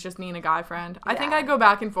drinks if it's just me and a guy friend. I think I go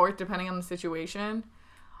back and forth depending on the situation.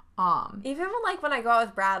 Even when I go out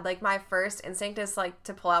with Brad, like, my first instinct is, like,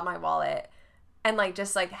 to pull out my wallet and, like,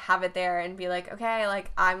 just, like, have it there and be like, okay,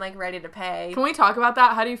 like, I'm, like, ready to pay. Can we talk about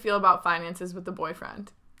that? How do you feel about finances with the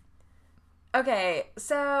boyfriend? Okay,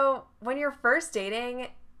 so when you're first dating,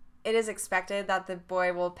 it is expected that the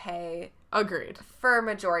boy will pay. Agreed. For a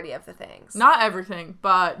majority of the things. Not everything,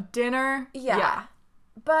 but dinner, yeah.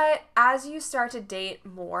 But as you start to date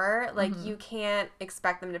more, like, you can't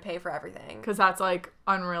expect them to pay for everything. Because that's, like,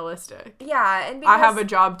 unrealistic. Yeah, and because... I have a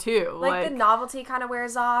job, too. Like, the novelty kind of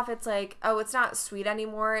wears off. It's like, oh, it's not sweet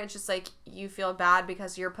anymore. It's just, like, you feel bad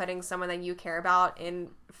because you're putting someone that you care about in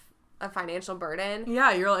a financial burden.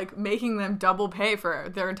 Yeah, you're, like, making them double pay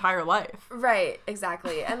for their entire life. Right,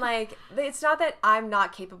 exactly. And, like, it's not that I'm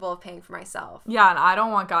not capable of paying for myself. Yeah, and I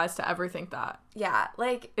don't want guys to ever think that. Yeah,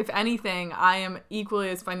 like... If anything, I am equally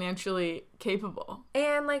as financially capable.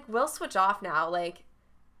 And, like, we'll switch off now. Like,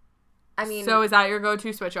 I mean... So is that your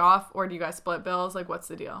go-to, switch off? Or do you guys split bills? Like, what's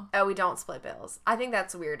the deal? Oh, we don't split bills. I think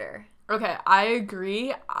that's weirder. Okay, I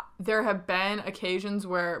agree. There have been occasions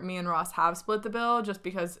where me and Ross have split the bill just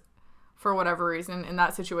because, for whatever reason, in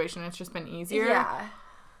that situation, it's just been easier. Yeah.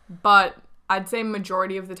 But I'd say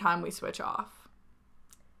majority of the time we switch off.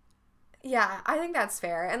 Yeah, I think that's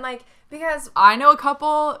fair. And, like, because... I know a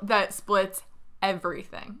couple that splits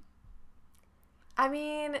everything. I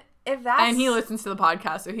mean, if that's... And he listens to the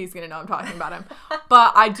podcast, so he's going to know I'm talking about him.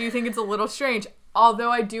 But I do think it's a little strange.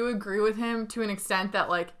 Although I do agree with him to an extent that,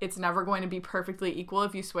 like, it's never going to be perfectly equal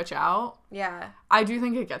if you switch out. Yeah. I do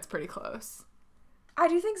think it gets pretty close. I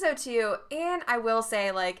do think so, too. And I will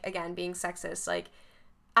say, like, again, being sexist, like,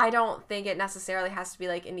 I don't think it necessarily has to be,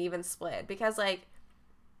 like, an even split. Because, like,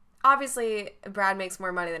 obviously, Brad makes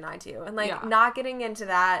more money than I do. And, like, not getting into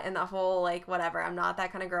that and the whole, like, whatever. I'm not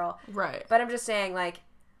that kind of girl. Right. But I'm just saying, like...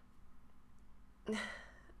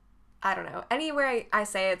 I don't know. Anywhere I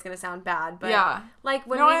say it, it's going to sound bad. But, like,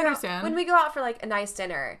 I understand. When we go out for, like, a nice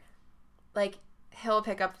dinner, like... he'll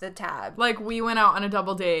pick up the tab. Like, we went out on a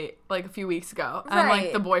double date, like, a few weeks ago. And,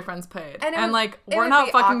 like, the boyfriend's paid. And like, we're not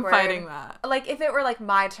fucking awkward. Fighting that. Like, if it were, like,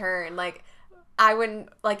 my turn, like, I wouldn't,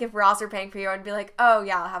 like, if Ross were paying for you, I'd be like, oh,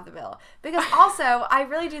 yeah, I'll have the bill. Because also, I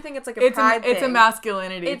really do think it's, like, a pride thing. It's a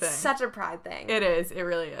masculinity thing. It's such a pride thing. It is. It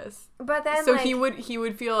really is. But then, so like... he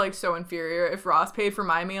would feel, like, so inferior if Ross paid for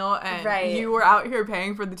my meal and you were out here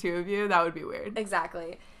paying for the two of you. That would be weird.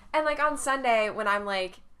 Exactly. And, like, on Sunday, when I'm,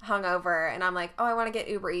 like... hungover and I'm like, oh, I want to get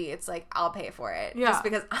Uber Eats, like, I'll pay for it. Yeah. Just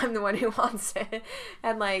because I'm the one who wants it.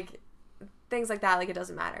 And, like, things like that, like, it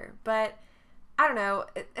doesn't matter. But I don't know.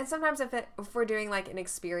 And sometimes if we're doing, like, an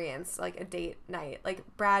experience, like, a date night, like,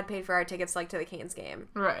 Brad paid for our tickets, like, to the Canes game.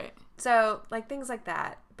 Right. So, like, things like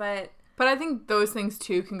that. But I think those things,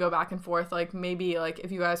 too, can go back and forth. Like, maybe, like,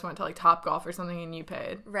 if you guys went to, like, Topgolf or something and you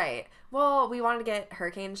paid. Right. Well, we wanted to get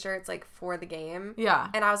Hurricane shirts, like, for the game. Yeah.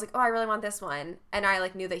 And I was like, oh, I really want this one. And I,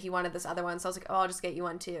 like, knew that he wanted this other one. So I was like, oh, I'll just get you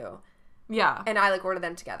one, too. Yeah. And I, like, ordered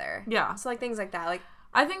them together. Yeah. So, like, things like that. Like,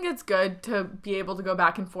 I think it's good to be able to go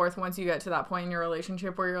back and forth once you get to that point in your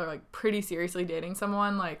relationship where you're, like, pretty seriously dating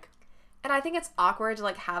someone, like... And I think it's awkward to,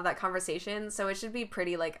 like, have that conversation, so it should be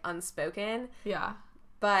pretty, like, unspoken. Yeah.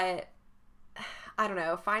 But, I don't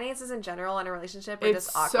know, finances in general in a relationship are just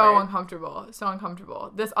awkward. It's so uncomfortable. So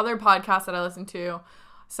uncomfortable. This other podcast that I listened to,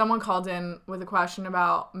 someone called in with a question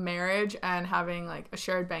about marriage and having, like, a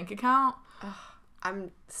shared bank account. Ugh,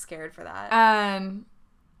 I'm scared for that. And...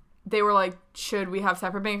 they were like, should we have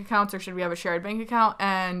separate bank accounts or should we have a shared bank account?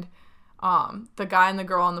 And the guy and the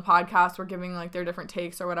girl on the podcast were giving, like, their different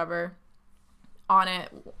takes or whatever on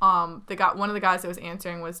it. One of the guys that was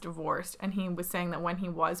answering was divorced, and he was saying that when he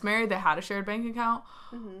was married, they had a shared bank account.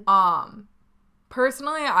 Mm-hmm.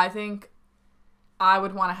 Personally, I think I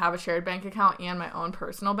would want to have a shared bank account and my own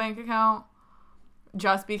personal bank account,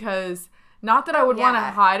 just because... not that I would want to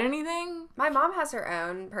hide anything. My mom has her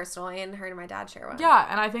own personally, and her and my dad share one. Yeah,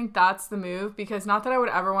 and I think that's the move, because not that I would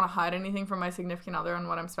ever want to hide anything from my significant other on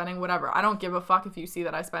what I'm spending, whatever. I don't give a fuck if you see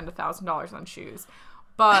that I spend $1,000 on shoes.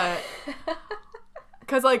 But,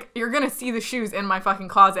 because, like, you're going to see the shoes in my fucking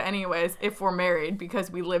closet anyways if we're married, because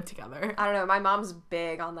we live together. I don't know. My mom's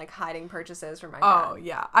big on, like, hiding purchases from my dad. Oh,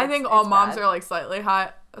 yeah. I think all moms are, like, slightly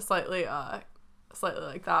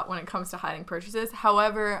like that when it comes to hiding purchases.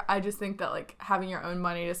 However, I just think that, like, having your own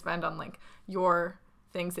money to spend on, like, your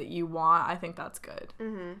things that you want, I think that's good.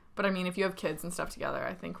 Mm-hmm. But I mean, if you have kids and stuff together,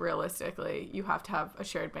 I think realistically you have to have a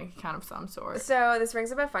shared bank account of some sort. So this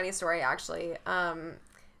brings up a funny story, actually.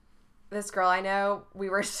 This girl I know, we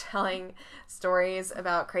were telling stories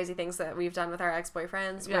about crazy things that we've done with our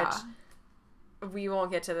ex-boyfriends, which we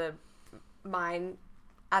won't get to mine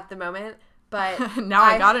at the moment. But now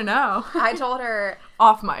I gotta know. I told her...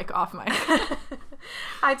 Off mic.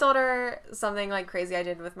 I told her something, like, crazy I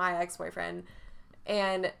did with my ex-boyfriend.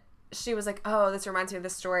 And she was like, oh, this reminds me of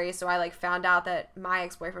this story. So I, like, found out that my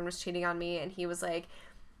ex-boyfriend was cheating on me. And he was, like,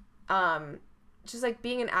 just, like,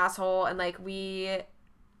 being an asshole. And, like, we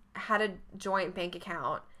had a joint bank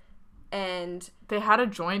account. And... they had a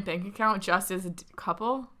joint bank account just as a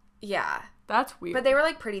couple? Yeah. That's weird. But they were,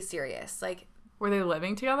 like, pretty serious. Like... were they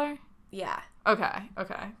living together? Yeah. Okay.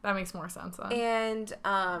 That makes more sense then.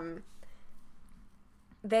 And,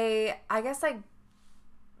 they, I guess, like,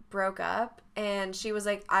 broke up, and she was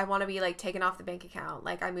like, I want to be, like, taken off the bank account.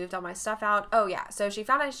 Like, I moved all my stuff out. Oh, yeah. So she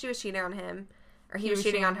found out she was cheating on him, or he was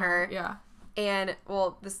cheating on her. Yeah. And,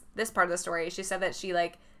 well, this part of the story, she said that she,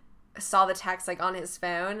 like, saw the text, like, on his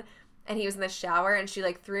phone, and he was in the shower, and she,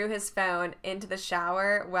 like, threw his phone into the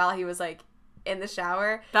shower while he was, like, in the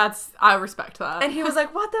shower. I respect that. And he was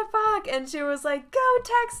like, what the fuck? And she was like, go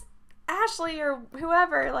text Ashley or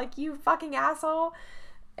whoever, like, you fucking asshole.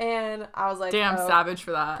 And I was like, damn, savage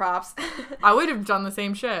for that. Props. I would have done the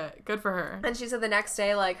same shit. Good for her. And she said the next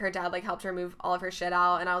day, like, her dad, like, helped her move all of her shit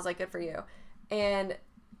out, and I was like, good for you. And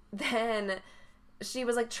then she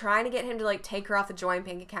was, like, trying to get him to, like, take her off the joint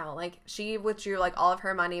bank account. Like, she withdrew, like, all of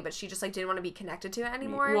her money, but she just, like, didn't want to be connected to it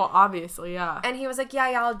anymore. Well, obviously, yeah. And he was like, yeah,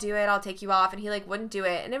 I'll do it. I'll take you off. And he, like, wouldn't do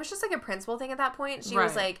it. And it was just, like, a principle thing at that point. She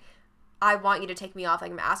was like, I want you to take me off.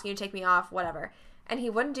 Like, I'm asking you to take me off, whatever. And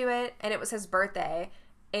he wouldn't do it. And it was his birthday.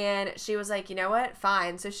 And she was like, you know what?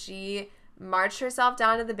 Fine. So she marched herself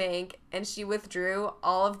down to the bank, and she withdrew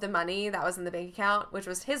all of the money that was in the bank account, which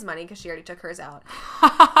was his money because she already took hers out.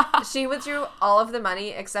 She withdrew all of the money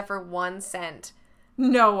except for 1 cent.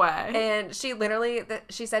 No way. And she literally,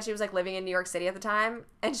 she said she was, like, living in New York City at the time,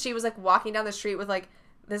 and she was, like, walking down the street with, like,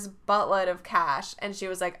 this buttload of cash, and she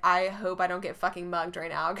was like, I hope I don't get fucking mugged right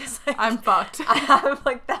now, because, like, I'm fucked. I have,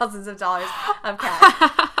 like, thousands of dollars of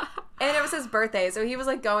cash. And it was his birthday, so he was,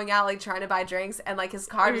 like, going out, like, trying to buy drinks, and, like, his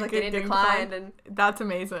card was, like, getting declined. And that's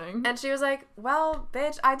amazing. And she was like, well,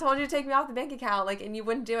 bitch, I told you to take me off the bank account, like, and you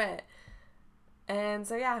wouldn't do it. And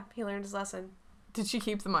so, yeah, he learned his lesson. Did she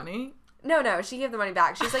keep the money? No, she gave the money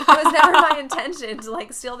back. She's like, it was never my intention to,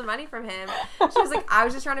 like, steal the money from him. She was like, I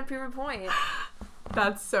was just trying to prove a point.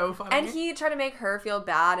 That's so funny. And he tried to make her feel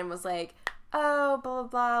bad and was like, oh, blah, blah,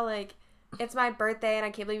 blah, like, it's my birthday, and I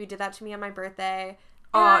can't believe you did that to me on my birthday.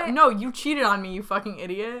 No, you cheated on me, you fucking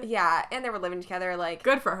idiot. Yeah, and they were living together, like...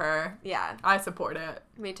 good for her. Yeah. I support it.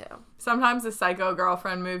 Me too. Sometimes a psycho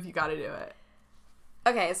girlfriend move, you gotta do it.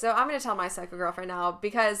 Okay, so I'm gonna tell my psycho girlfriend now,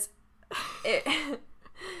 because it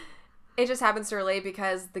it just happens to relate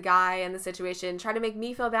because the guy in the situation tried to make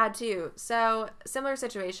me feel bad too. So, similar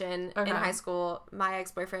situation in high school. My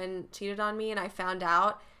ex-boyfriend cheated on me and I found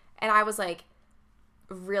out, and I was like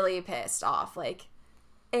really pissed off. Like,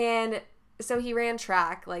 and so he ran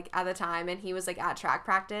track like at the time, and he was like at track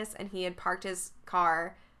practice, and he had parked his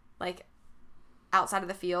car like outside of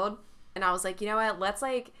the field, and I was like, you know what, let's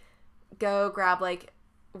like go grab like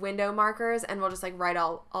window markers and we'll just like write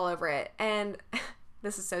all over it. And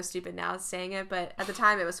this is so stupid now saying it, but at the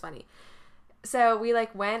time it was funny. So we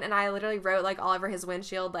like went, and I literally wrote like all over his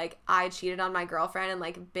windshield like I cheated on my girlfriend in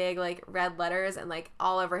like big like red letters and like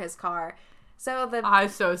all over his car. So I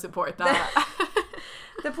so support that.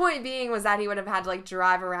 The point being was that he would have had to like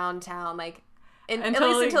drive around town like at least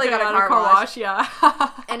until he got a car wash. Yeah.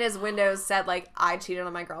 And his windows said like I cheated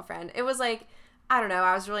on my girlfriend. It was like, I don't know,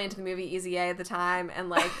 I was really into the movie Easy A at the time, and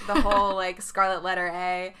like the whole like Scarlet Letter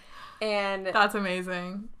A. And that's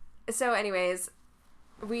amazing. So anyways,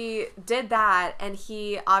 we did that, and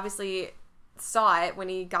he obviously saw it when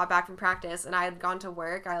he got back from practice, and I had gone to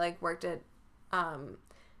work. I like worked at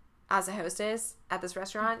as a hostess at this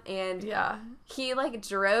restaurant, and he like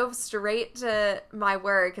drove straight to my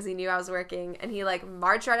work because he knew I was working, and he like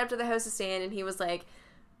marched right up to the hostess stand, and he was like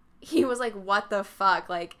what the fuck,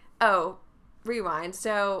 like, oh, rewind.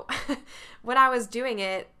 So when I was doing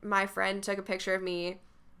it, my friend took a picture of me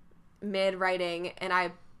mid-writing, and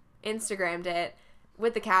I Instagrammed it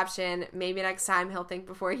with the caption, maybe next time he'll think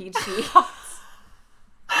before he cheats.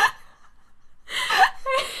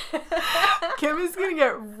 Kim is gonna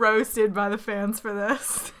get roasted by the fans for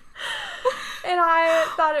this. And I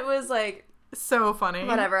thought it was like so funny.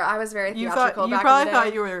 Whatever. I was very theatrical. You probably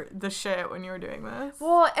thought you were the shit when you were doing this.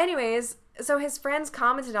 Well, anyways, so his friends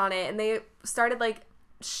commented on it, and they started like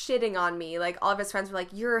shitting on me. Like, all of his friends were like,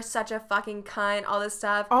 you're such a fucking cunt, all this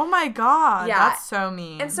stuff. Oh my god. Yeah. That's so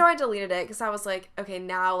mean. And so I deleted it because I was like, okay,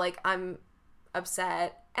 now like I'm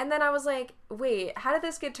upset. And then I was like, wait, how did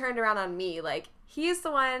this get turned around on me? Like, he's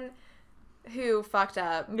the one who fucked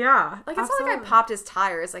up. Yeah. Like, it's not like I popped his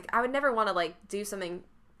tires. Like, I would never want to like do something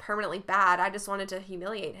permanently bad. I just wanted to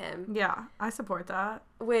humiliate him. Yeah, I support that.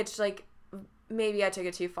 Which, like, maybe I took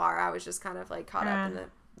it too far. I was just kind of like caught up in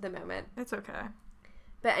the moment. It's okay.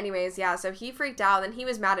 But anyways, yeah, so he freaked out, and he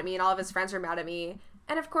was mad at me, and all of his friends were mad at me.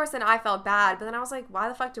 And of course, then I felt bad, but then I was like, why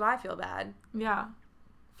the fuck do I feel bad? Yeah.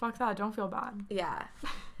 Fuck that. Don't feel bad. Yeah.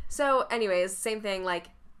 So anyways, same thing, like,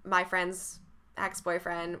 my friend's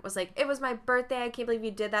ex-boyfriend was like, it was my birthday, I can't believe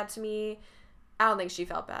you did that to me. I don't think she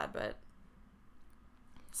felt bad, but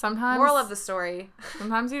sometimes moral of the story.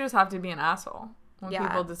 Sometimes you just have to be an asshole when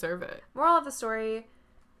people deserve it. Moral of the story,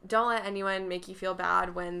 don't let anyone make you feel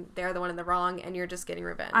bad when they're the one in the wrong and you're just getting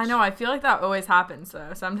revenge. I know. I feel like that always happens,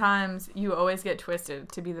 though. Sometimes you always get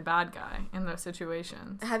twisted to be the bad guy in those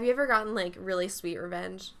situations. Have you ever gotten, like, really sweet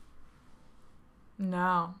revenge?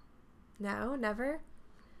 No. No? Never?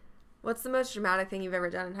 What's the most dramatic thing you've ever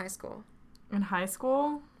done in high school? In high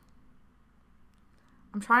school?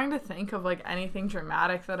 I'm trying to think of, like, anything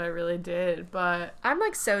dramatic that I really did, but I'm,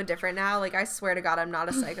 like, so different now. Like, I swear to God, I'm not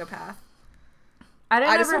a psychopath.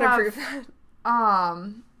 I just want to prove that.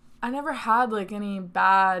 I never had, like, any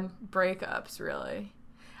bad breakups, really.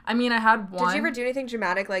 I mean, I had one. Did you ever do anything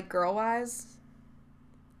dramatic, like, girl-wise?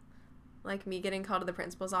 Like me getting called to the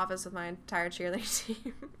principal's office with my entire cheerleading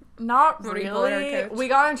team? Not really. We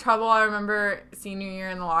got in trouble. I remember senior year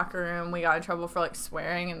in the locker room, we got in trouble for, like,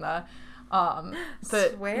 swearing in the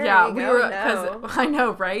swearing? Yeah, we were, no. I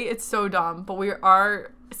know, right? It's so dumb. But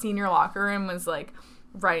our senior locker room was, like,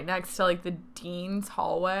 right next to, like, the dean's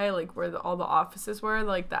hallway, like, where all the offices were,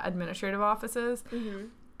 like, the administrative offices. Mm-hmm.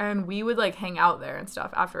 And we would, like, hang out there and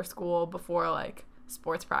stuff after school before, like,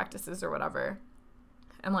 sports practices or whatever.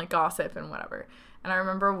 And, like, gossip and whatever. And I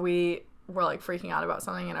remember we were, like, freaking out about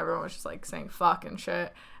something, and everyone was just, like, saying fuck and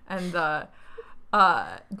shit. And the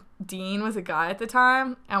dean was a guy at the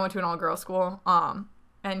time. I went to an all-girls school.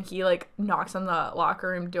 And he, like, knocks on the locker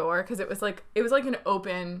room door, because it was, like, an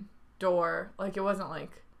open door. Like, it wasn't,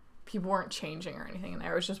 like, people weren't changing or anything in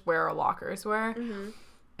there. It was just where our lockers were. Mm-hmm.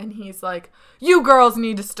 And he's like, you girls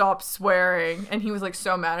need to stop swearing. And he was, like,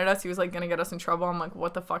 so mad at us. He was, like, gonna get us in trouble. I'm like,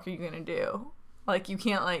 what the fuck are you gonna do? Like, you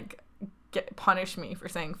can't, like, punish me for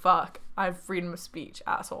saying fuck. I have freedom of speech,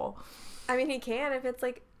 asshole. I mean, he can if it's,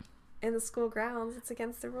 like, in the school grounds. It's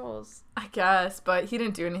against the rules. I guess, but he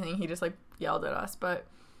didn't do anything. He just, like, yelled at us. But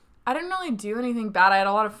I didn't really do anything bad. I had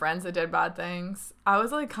a lot of friends that did bad things. I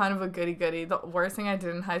was, like, kind of a goody-goody. The worst thing I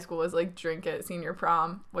did in high school was, like, drink at senior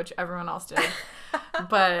prom, which everyone else did.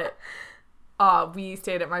 But we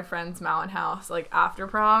stayed at my friend's mountain house, like, after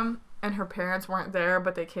prom. and her parents weren't there,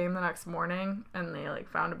 but they came the next morning, and they, like,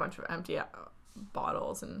 found a bunch of empty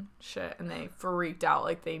bottles and shit, and they freaked out.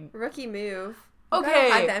 Like, they... Rookie move. Okay.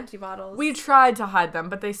 Hide the empty bottles. We tried to hide them,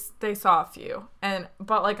 but they saw a few.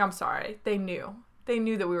 But, like, I'm sorry. They knew. They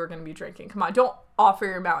knew that we were going to be drinking. Come on. Don't offer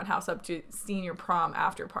your mountain house up to senior prom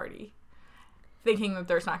after party thinking that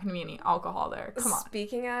there's not going to be any alcohol there. Come on.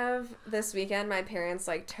 Speaking of this weekend, my parents,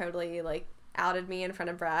 like, totally, like, outed me in front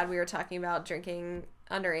of Brad. We were talking about drinking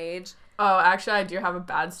underage. Oh, actually, I do have a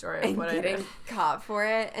bad story of what I did. Getting caught for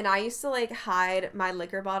it. And I used to, like, hide my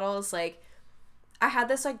liquor bottles. Like, I had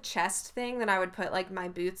this, like, chest thing that I would put, like, my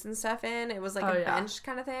boots and stuff in. It was, like, a bench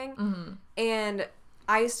kind of thing. Mm-hmm. And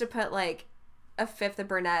I used to put, like, a fifth of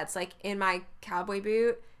Burnett's, like, in my cowboy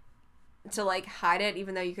boot to, like, hide it,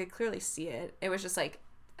 even though you could clearly see it. It was just, like,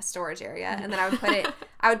 a storage area. And then I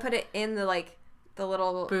would put it in the, like, the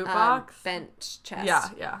little boot box bench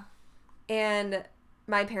chest. Yeah. And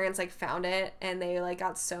my parents, like, found it, and they, like,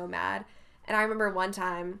 got so mad. And I remember one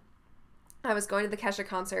time I was going to the Kesha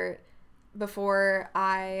concert before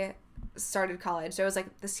I started college. So it was,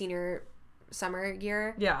 like, the senior summer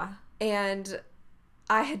year. Yeah. And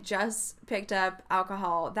I had just picked up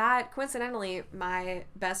alcohol that, coincidentally, my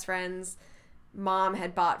best friend's mom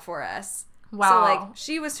had bought for us. Wow. So, like,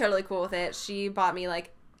 she was totally cool with it. She bought me,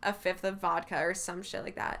 like, a fifth of vodka or some shit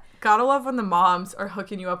like that. Gotta love when the moms are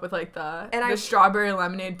hooking you up with, like, the strawberry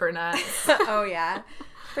lemonade Burnett. Oh, yeah.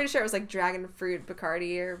 Pretty sure it was, like, dragon fruit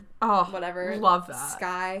Bacardi or whatever. Love that.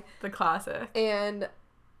 Sky. The classic. And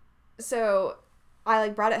so I,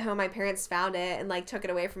 like, brought it home. My parents found it and, like, took it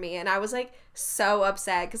away from me. And I was, like, so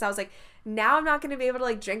upset because I was like, now I'm not going to be able to,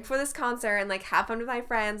 like, drink for this concert and, like, have fun with my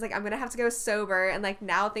friends. Like, I'm going to have to go sober. And, like,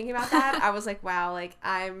 now thinking about that, I was like, wow, like,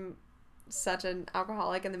 I'm such an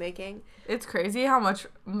alcoholic in the making. It's crazy how much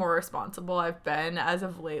more responsible I've been as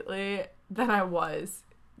of lately than I was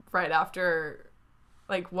right after,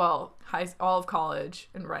 like, well, all of college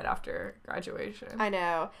and right after graduation. I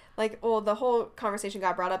know. Like, well, the whole conversation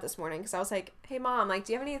got brought up this morning because I was like, hey, Mom, like,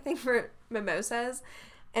 do you have anything for mimosas?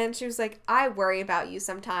 And she was like, I worry about you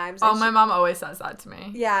sometimes. And my mom always says that to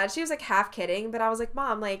me. Yeah, she was, like, half kidding, but I was like,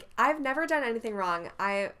 Mom, like, I've never done anything wrong.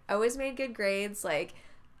 I always made good grades. Like,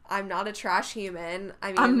 I'm not a trash human. I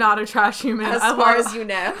mean, I'm not a trash human. As far as you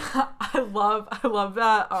know. I love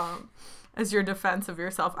that as your defense of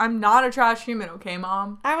yourself. I'm not a trash human, okay,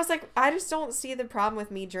 Mom? I was like, I just don't see the problem with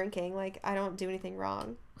me drinking. Like, I don't do anything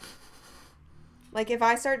wrong. Like, if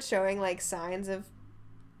I start showing, like, signs of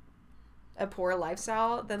a poor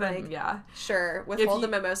lifestyle, then like, yeah, sure, withhold the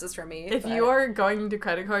mimosas from me. If you are going into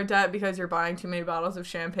credit card debt because you're buying too many bottles of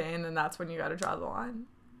champagne, then that's when you gotta draw the line.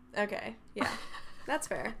 Okay, yeah. That's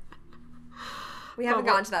fair. We haven't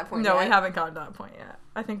gotten to that point yet. No, we haven't gotten to that point yet.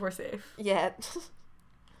 I think we're safe. Yet.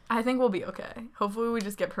 I think we'll be okay. Hopefully we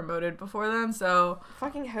just get promoted before then, so...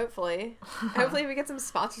 Fucking hopefully. Hopefully we get some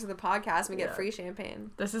sponsors of the podcast and we get free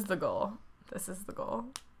champagne. This is the goal.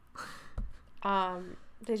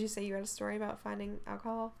 Did you say you had a story about finding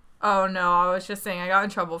alcohol? Oh, no. I was just saying I got in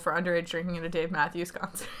trouble for underage drinking at a Dave Matthews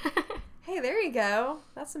concert. Hey, there you go.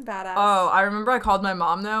 That's some badass. Oh, I remember I called my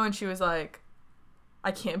mom, though, and she was like,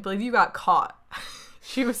 I can't believe you got caught.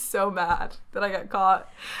 She was so mad that I got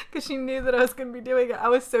caught because she knew that I was going to be doing it. I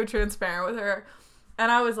was so transparent with her.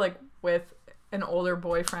 And I was, like, with an older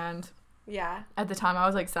boyfriend. Yeah. At the time, I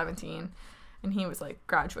was, like, 17. And he was, like,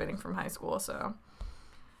 graduating from high school, so.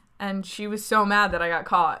 And she was so mad that I got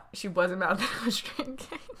caught. She wasn't mad that I was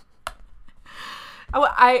drinking.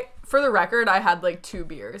 For the record, I had, like, 2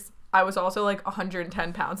 beers. I was also, like,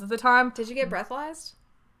 110 pounds at the time. Did you get breathalyzed?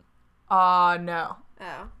 No.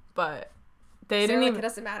 Oh. But they didn't even... It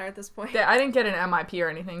doesn't matter at this point. I didn't get an MIP or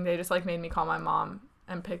anything. They just, like, made me call my mom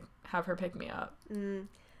and have her pick me up.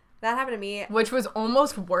 That happened to me. Which was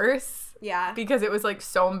almost worse. Yeah. Because it was, like,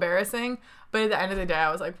 so embarrassing. But at the end of the day,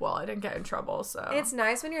 I was like, well, I didn't get in trouble, so... It's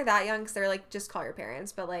nice when you're that young because they're like, just call your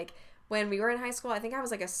parents. But, like, when we were in high school, I think I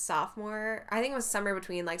was, like, a sophomore. I think it was summer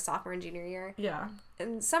between, like, sophomore and junior year. Yeah.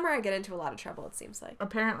 In summer, I get into a lot of trouble, it seems like.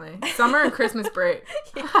 Apparently. Summer and Christmas break.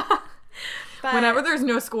 Yeah. But whenever there's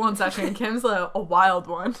no school in session, Kim's a wild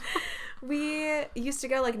one. We used to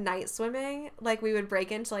go, like, night swimming. Like, we would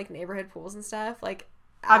break into, like, neighborhood pools and stuff. Like,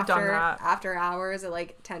 I've done that. After hours at,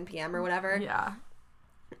 like, 10 p.m. or whatever. Yeah.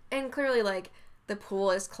 And clearly, like, the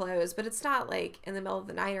pool is closed, but it's not, like, in the middle of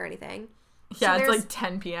the night or anything. Yeah, so it's, like,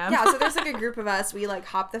 10 p.m. Yeah, so there's, like, a group of us. We, like,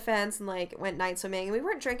 hopped the fence and, like, went night swimming. And we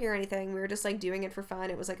weren't drinking or anything. We were just, like, doing it for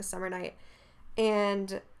fun. It was, like, a summer night.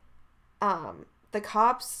 And the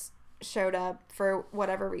cops showed up for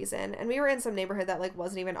whatever reason. And we were in some neighborhood that, like,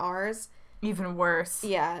 wasn't even ours. Even worse.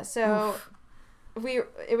 Yeah, so... Oof.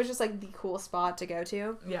 it was just like the cool spot to go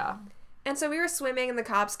to. Yeah. And so we were swimming, and the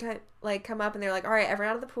cops come up, and they're like, all right,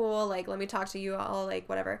 everyone out of the pool, like, let me talk to you all, like,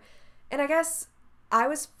 whatever. And I guess I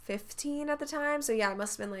was 15 at the time, so yeah, it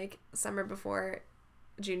must have been like summer before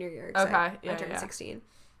junior year. Okay, I turned 16.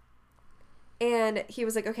 And he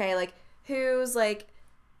was like, okay, like, who's like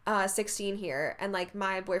 16 here? And like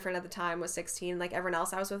my boyfriend at the time was 16, like everyone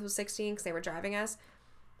else I was with was 16 because they were driving us.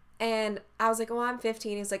 And I was like, well, I'm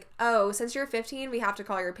 15. He's like, oh, since you're 15, we have to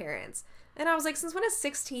call your parents. And I was like, since when is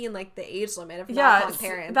 16 like the age limit of not calling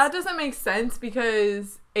parents? That doesn't make sense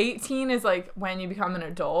because 18 is like when you become an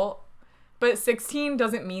adult, but 16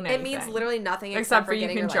 doesn't mean anything. It means literally nothing except for getting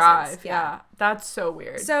you can your drive. license. Yeah, that's so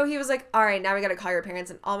weird. So he was like, all right, now we got to call your parents.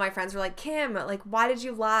 And all my friends were like, Kim, like, why did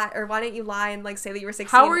you lie? Or why didn't you lie and like say that you were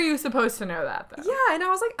 16? How were you supposed to know that though? Yeah, and I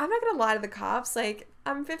was like, I'm not going to lie to the cops. Like,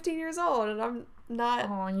 I'm 15 years old and I'm not.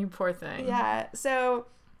 Oh, you poor thing. Yeah. So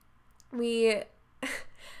I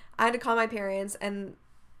had to call my parents, and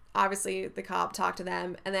obviously the cop talked to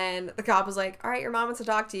them, and then the cop was like, all right, your mom wants to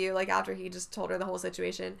talk to you, like after he just told her the whole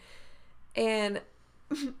situation. And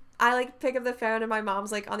I like pick up the phone, and my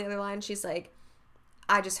mom's like on the other line. She's like,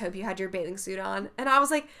 I just hope you had your bathing suit on. And I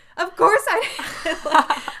was like, of course I did.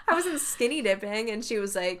 Like, I wasn't skinny dipping. And she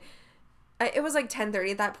was like, it was like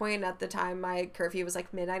 10:30 at that point, and at the time my curfew was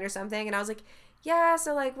like midnight or something. And I was like, yeah,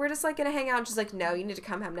 so like we're just like gonna hang out. And she's like, no, you need to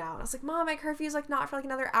come home now. And I was like, Mom, my curfew's like not for like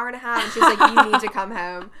another hour and a half. And she's like, you need to come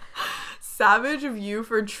home. Savage of you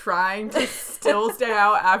for trying to still stay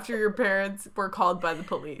out after your parents were called by the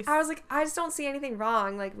police. I was like, I just don't see anything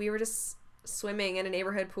wrong. Like, we were just swimming in a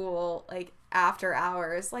neighborhood pool like after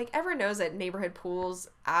hours. Like, everyone knows that neighborhood pools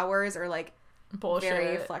hours are like Bullshit.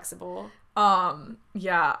 very flexible.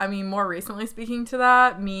 Yeah, I mean, more recently speaking to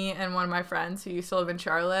that, me and one of my friends who used to live in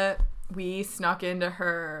Charlotte, we snuck into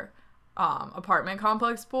her apartment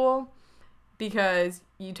complex pool because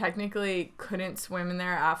you technically couldn't swim in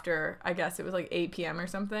there after, I guess it was like 8 p.m. or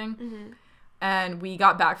something. Mm-hmm. And we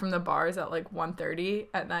got back from the bars at like 1:30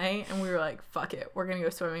 at night, and we were like, fuck it, we're gonna go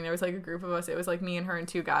swimming. There was like a group of us. It was like me and her and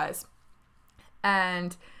two guys.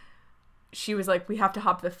 And she was like, we have to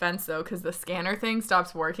hop the fence though, because the scanner thing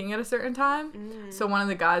stops working at a certain time. So one of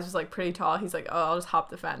the guys was like pretty tall. He's like, oh, I'll just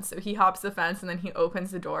hop the fence. So he hops the fence, and then he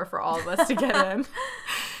opens the door for all of us to get in.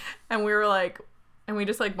 And we were like, and we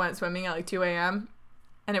just like went swimming at like 2 a.m.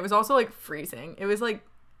 And it was also like freezing. It was like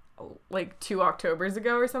 2 Octobers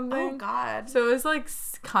ago or something. Oh God. So it was like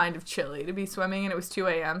kind of chilly to be swimming, and it was 2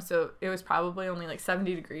 a.m. So it was probably only like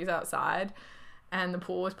 70 degrees outside, and the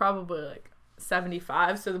pool was probably like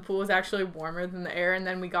 75, so the pool was actually warmer than the air. And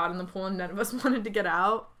then we got in the pool, and none of us wanted to get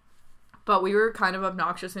out, but we were kind of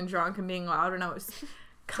obnoxious and drunk and being loud, and I was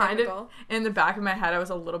kind of in the back of my head, I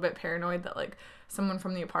was a little bit paranoid that like someone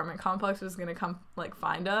from the apartment complex was gonna come like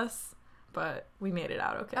find us, but we made it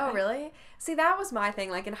out okay. Oh, really? See, that was my thing.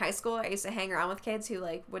 Like, in high school, I used to hang around with kids who,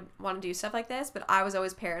 like, would want to do stuff like this, but I was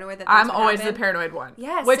always paranoid that I'm always the paranoid one.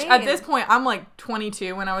 Yeah, which same. At this point, I'm like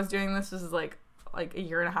 22 when I was doing this. This is like a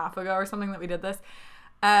year and a half ago or something that we did this.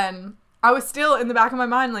 And I was still in the back of my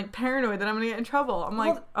mind, like, paranoid that I'm going to get in trouble. I'm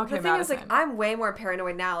like, okay, the thing Madison. is, like, I'm way more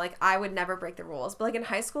paranoid now. Like, I would never break the rules. But, like, in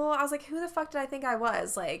high school, I was like, who the fuck did I think I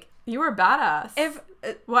was? Like, you were a badass.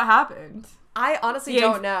 What happened? I honestly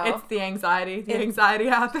don't know. It's the anxiety. The anxiety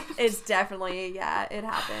happened. It's definitely, yeah, it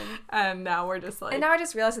happened. And now we're just like... And now I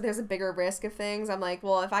just realized that there's a bigger risk of things. I'm like,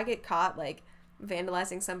 well, if I get caught, like,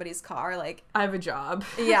 vandalizing somebody's car, like... I have a job.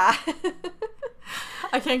 Yeah.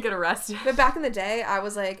 I can't get arrested. But back in the day, I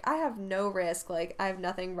was like, I have no risk. Like, I have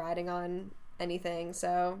nothing riding on anything,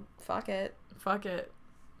 so fuck it. Fuck it.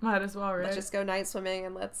 Might as well, right? Let's just go night swimming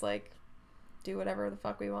and let's, like, do whatever the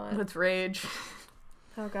fuck we want. Let's rage.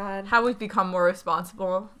 Oh, God. How we've become more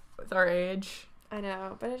responsible with our age. I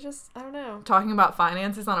know, but it just, I don't know. Talking about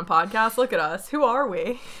finances on a podcast, look at us. Who are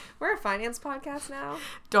we? We're a finance podcast now.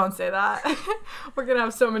 Don't say that. We're going to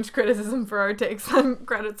have so much criticism for our takes on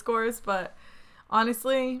credit scores, but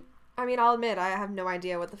honestly... I mean, I'll admit, I have no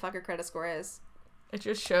idea what the fuck a credit score is. It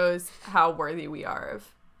just shows how worthy we are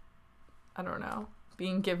of, I don't know,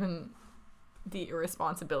 being given the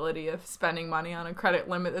irresponsibility of spending money on a credit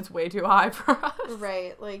limit that's way too high for us.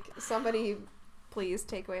 Right. Like, somebody... Please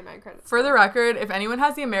take away my credit score. For the record, if anyone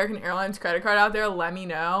has the American Airlines credit card out there, let me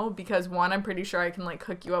know, because one, I'm pretty sure I can like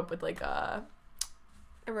hook you up with like a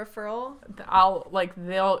referral.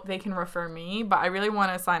 They can refer me, but I really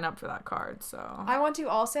want to sign up for that card. So I want to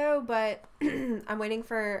also, but I'm waiting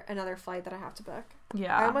for another flight that I have to book.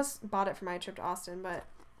 Yeah, I almost bought it for my trip to Austin, but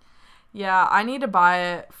yeah, I need to buy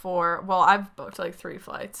it for. Well, I've booked like 3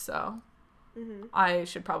 flights, so. Mm-hmm. I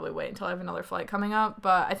should probably wait until I have another flight coming up,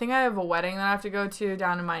 but I think I have a wedding that I have to go to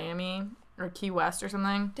down in Miami or Key West or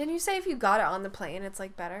something. Didn't you say if you got it on the plane, it's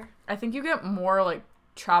like better? I think you get more like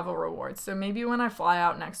travel rewards. So maybe when I fly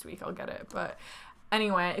out next week, I'll get it. But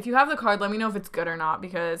anyway, if you have the card, let me know if it's good or not,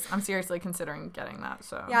 because I'm seriously considering getting that.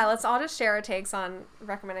 So Yeah, let's all just share our takes on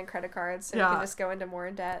recommended credit cards, so we can just go into more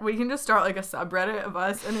in debt. We can just start like a subreddit of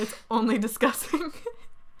us, and it's only discussing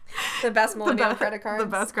The best millennial credit cards. The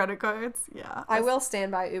best credit cards. Yeah. I will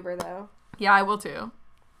stand by Uber though. Yeah, I will too.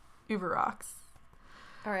 Uber rocks.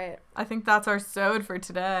 All right. I think that's our sode for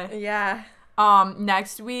today. Yeah.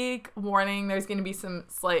 Next week, warning, there's going to be some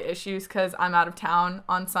slight issues because I'm out of town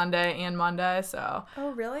on Sunday and Monday, so.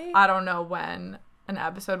 Oh, really? I don't know when an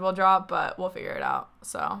episode will drop, but we'll figure it out.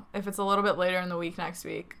 So, if it's a little bit later in the week next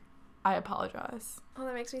week, I apologize. Oh,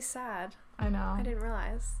 that makes me sad. I know. I didn't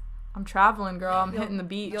realize. I'm traveling, girl. I'm hitting the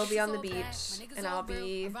beach. You'll be on the beach, and I'll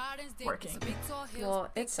be working. Well,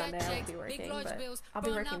 it's Sunday. I won't be working, but I'll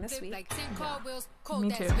be working this week. Yeah.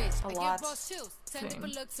 Me too. A lot. Same.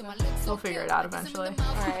 We'll figure it out eventually.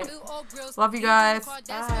 All right. Love you guys.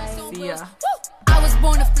 Bye. See ya. I was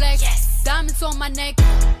born to flex. Diamonds on my neck.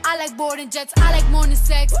 I like boarding jets. I like more than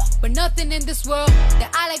sex. But nothing in this world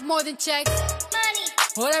that I like more than checks. Money.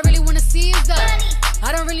 All I really wanna see is the money.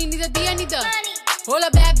 I don't really need a D, I need the money. All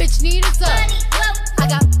a bad bitch need is the money. I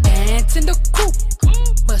got bands in the coop,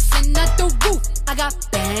 bustin' out the roof. I got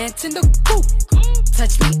bands in the coop.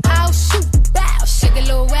 Touch me, I'll shoot. Bow, shake a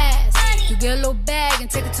little ass. Money. You get a little bag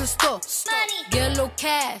and take it to the store. Money. Get a little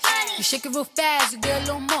cash. Money. You shake it real fast, you get a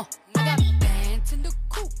little more.